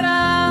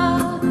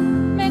sierra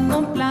me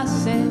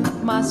complace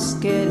más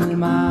que el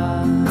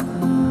mar.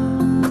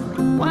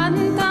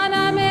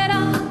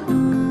 Guantanamera,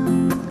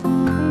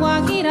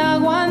 Guajira,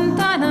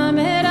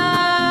 Guantanamera,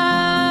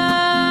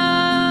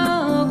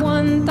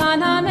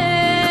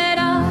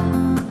 Guantanamera,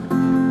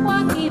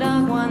 Guajira,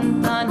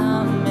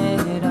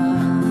 Guantanamera.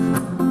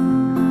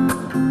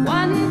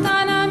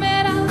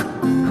 Guantanamera,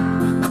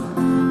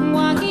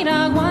 Guajira,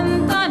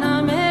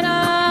 Guantanamera,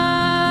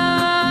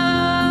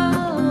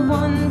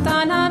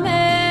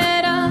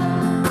 Guantanamera,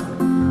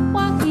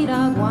 Guajira,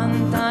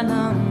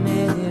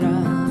 Guantanamera,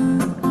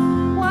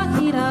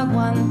 Guajira,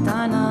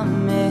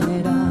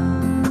 Guantanamera,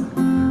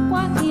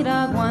 Guajira,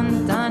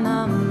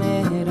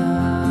 Guantanamera.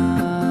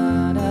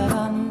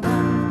 Taran,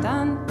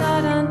 tan,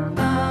 taran,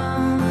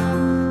 tan,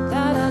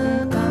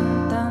 taran, tan,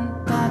 tan,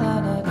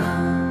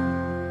 tarararán.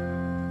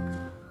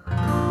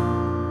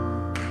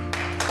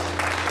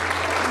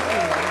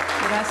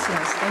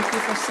 Gracias. Thank you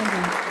for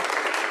singing.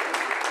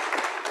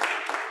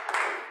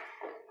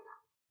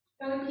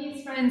 Go in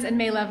peace, friends, and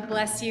may love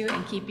bless you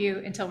and keep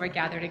you until we're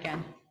gathered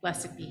again.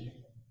 Blessed be.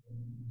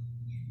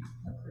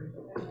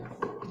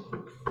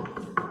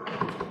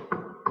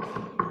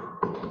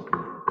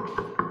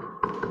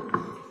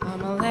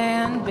 I'm a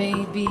land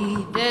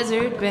baby,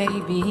 desert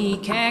baby,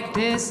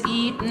 cactus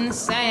eating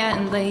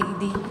sand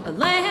lady. A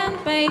land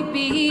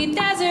baby,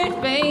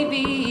 desert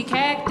baby,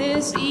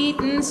 cactus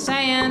eating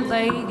sand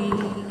lady.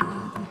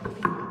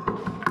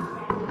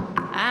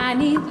 I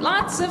need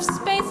lots of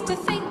space to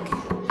think.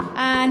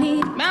 I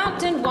need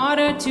mountain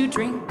water to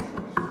drink,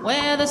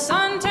 where the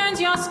sun turns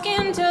your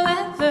skin to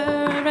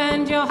leather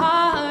and your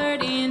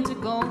heart into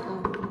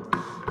gold.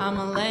 I'm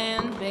a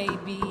land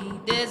baby,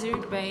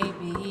 desert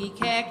baby,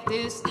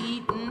 cactus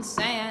eating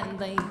sand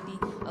lady.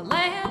 A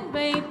land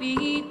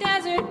baby,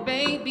 desert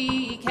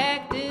baby,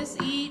 cactus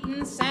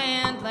eating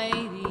sand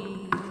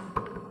lady.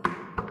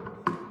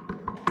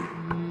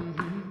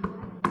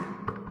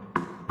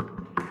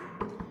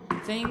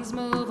 Things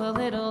move a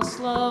little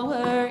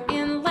slower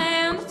in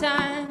land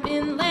time,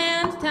 in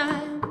land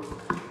time.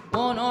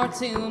 1 or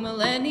 2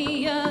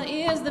 millennia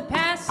is the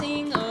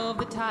passing of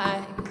the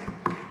tide.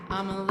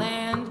 I'm a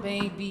land baby.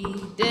 baby,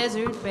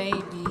 desert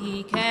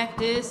baby,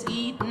 cactus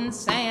eating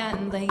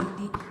sand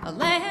lady. A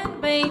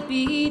land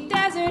baby,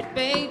 desert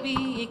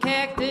baby,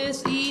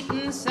 cactus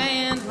eating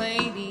sand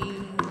lady.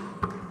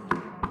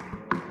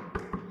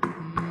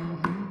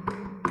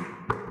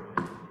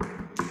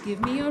 Give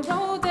me a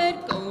road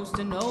that goes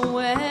to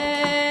nowhere.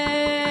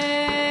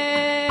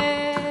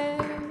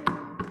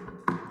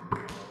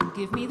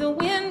 Give me the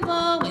wind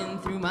blowing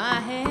through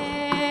my hair.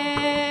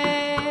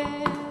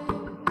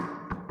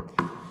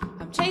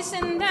 I'm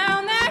chasing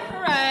down that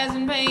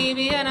horizon,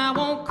 baby, and I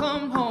won't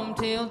come home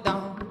till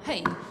dawn.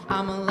 Hey,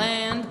 I'm a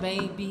land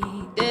baby,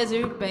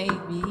 desert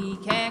baby,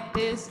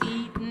 cactus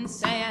eating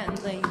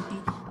sand lady.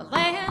 A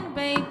land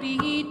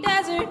baby,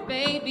 desert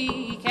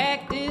baby,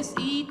 cactus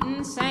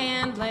eating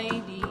sand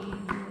lady.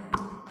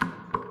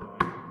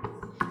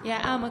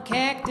 Yeah, I'm a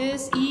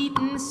cactus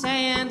eating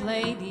sand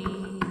lady.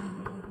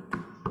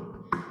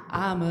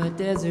 I'm a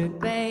desert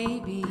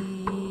baby.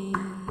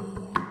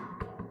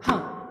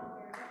 Huh.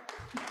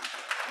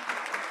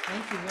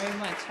 Thank you very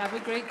much. Have a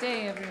great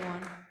day,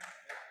 everyone.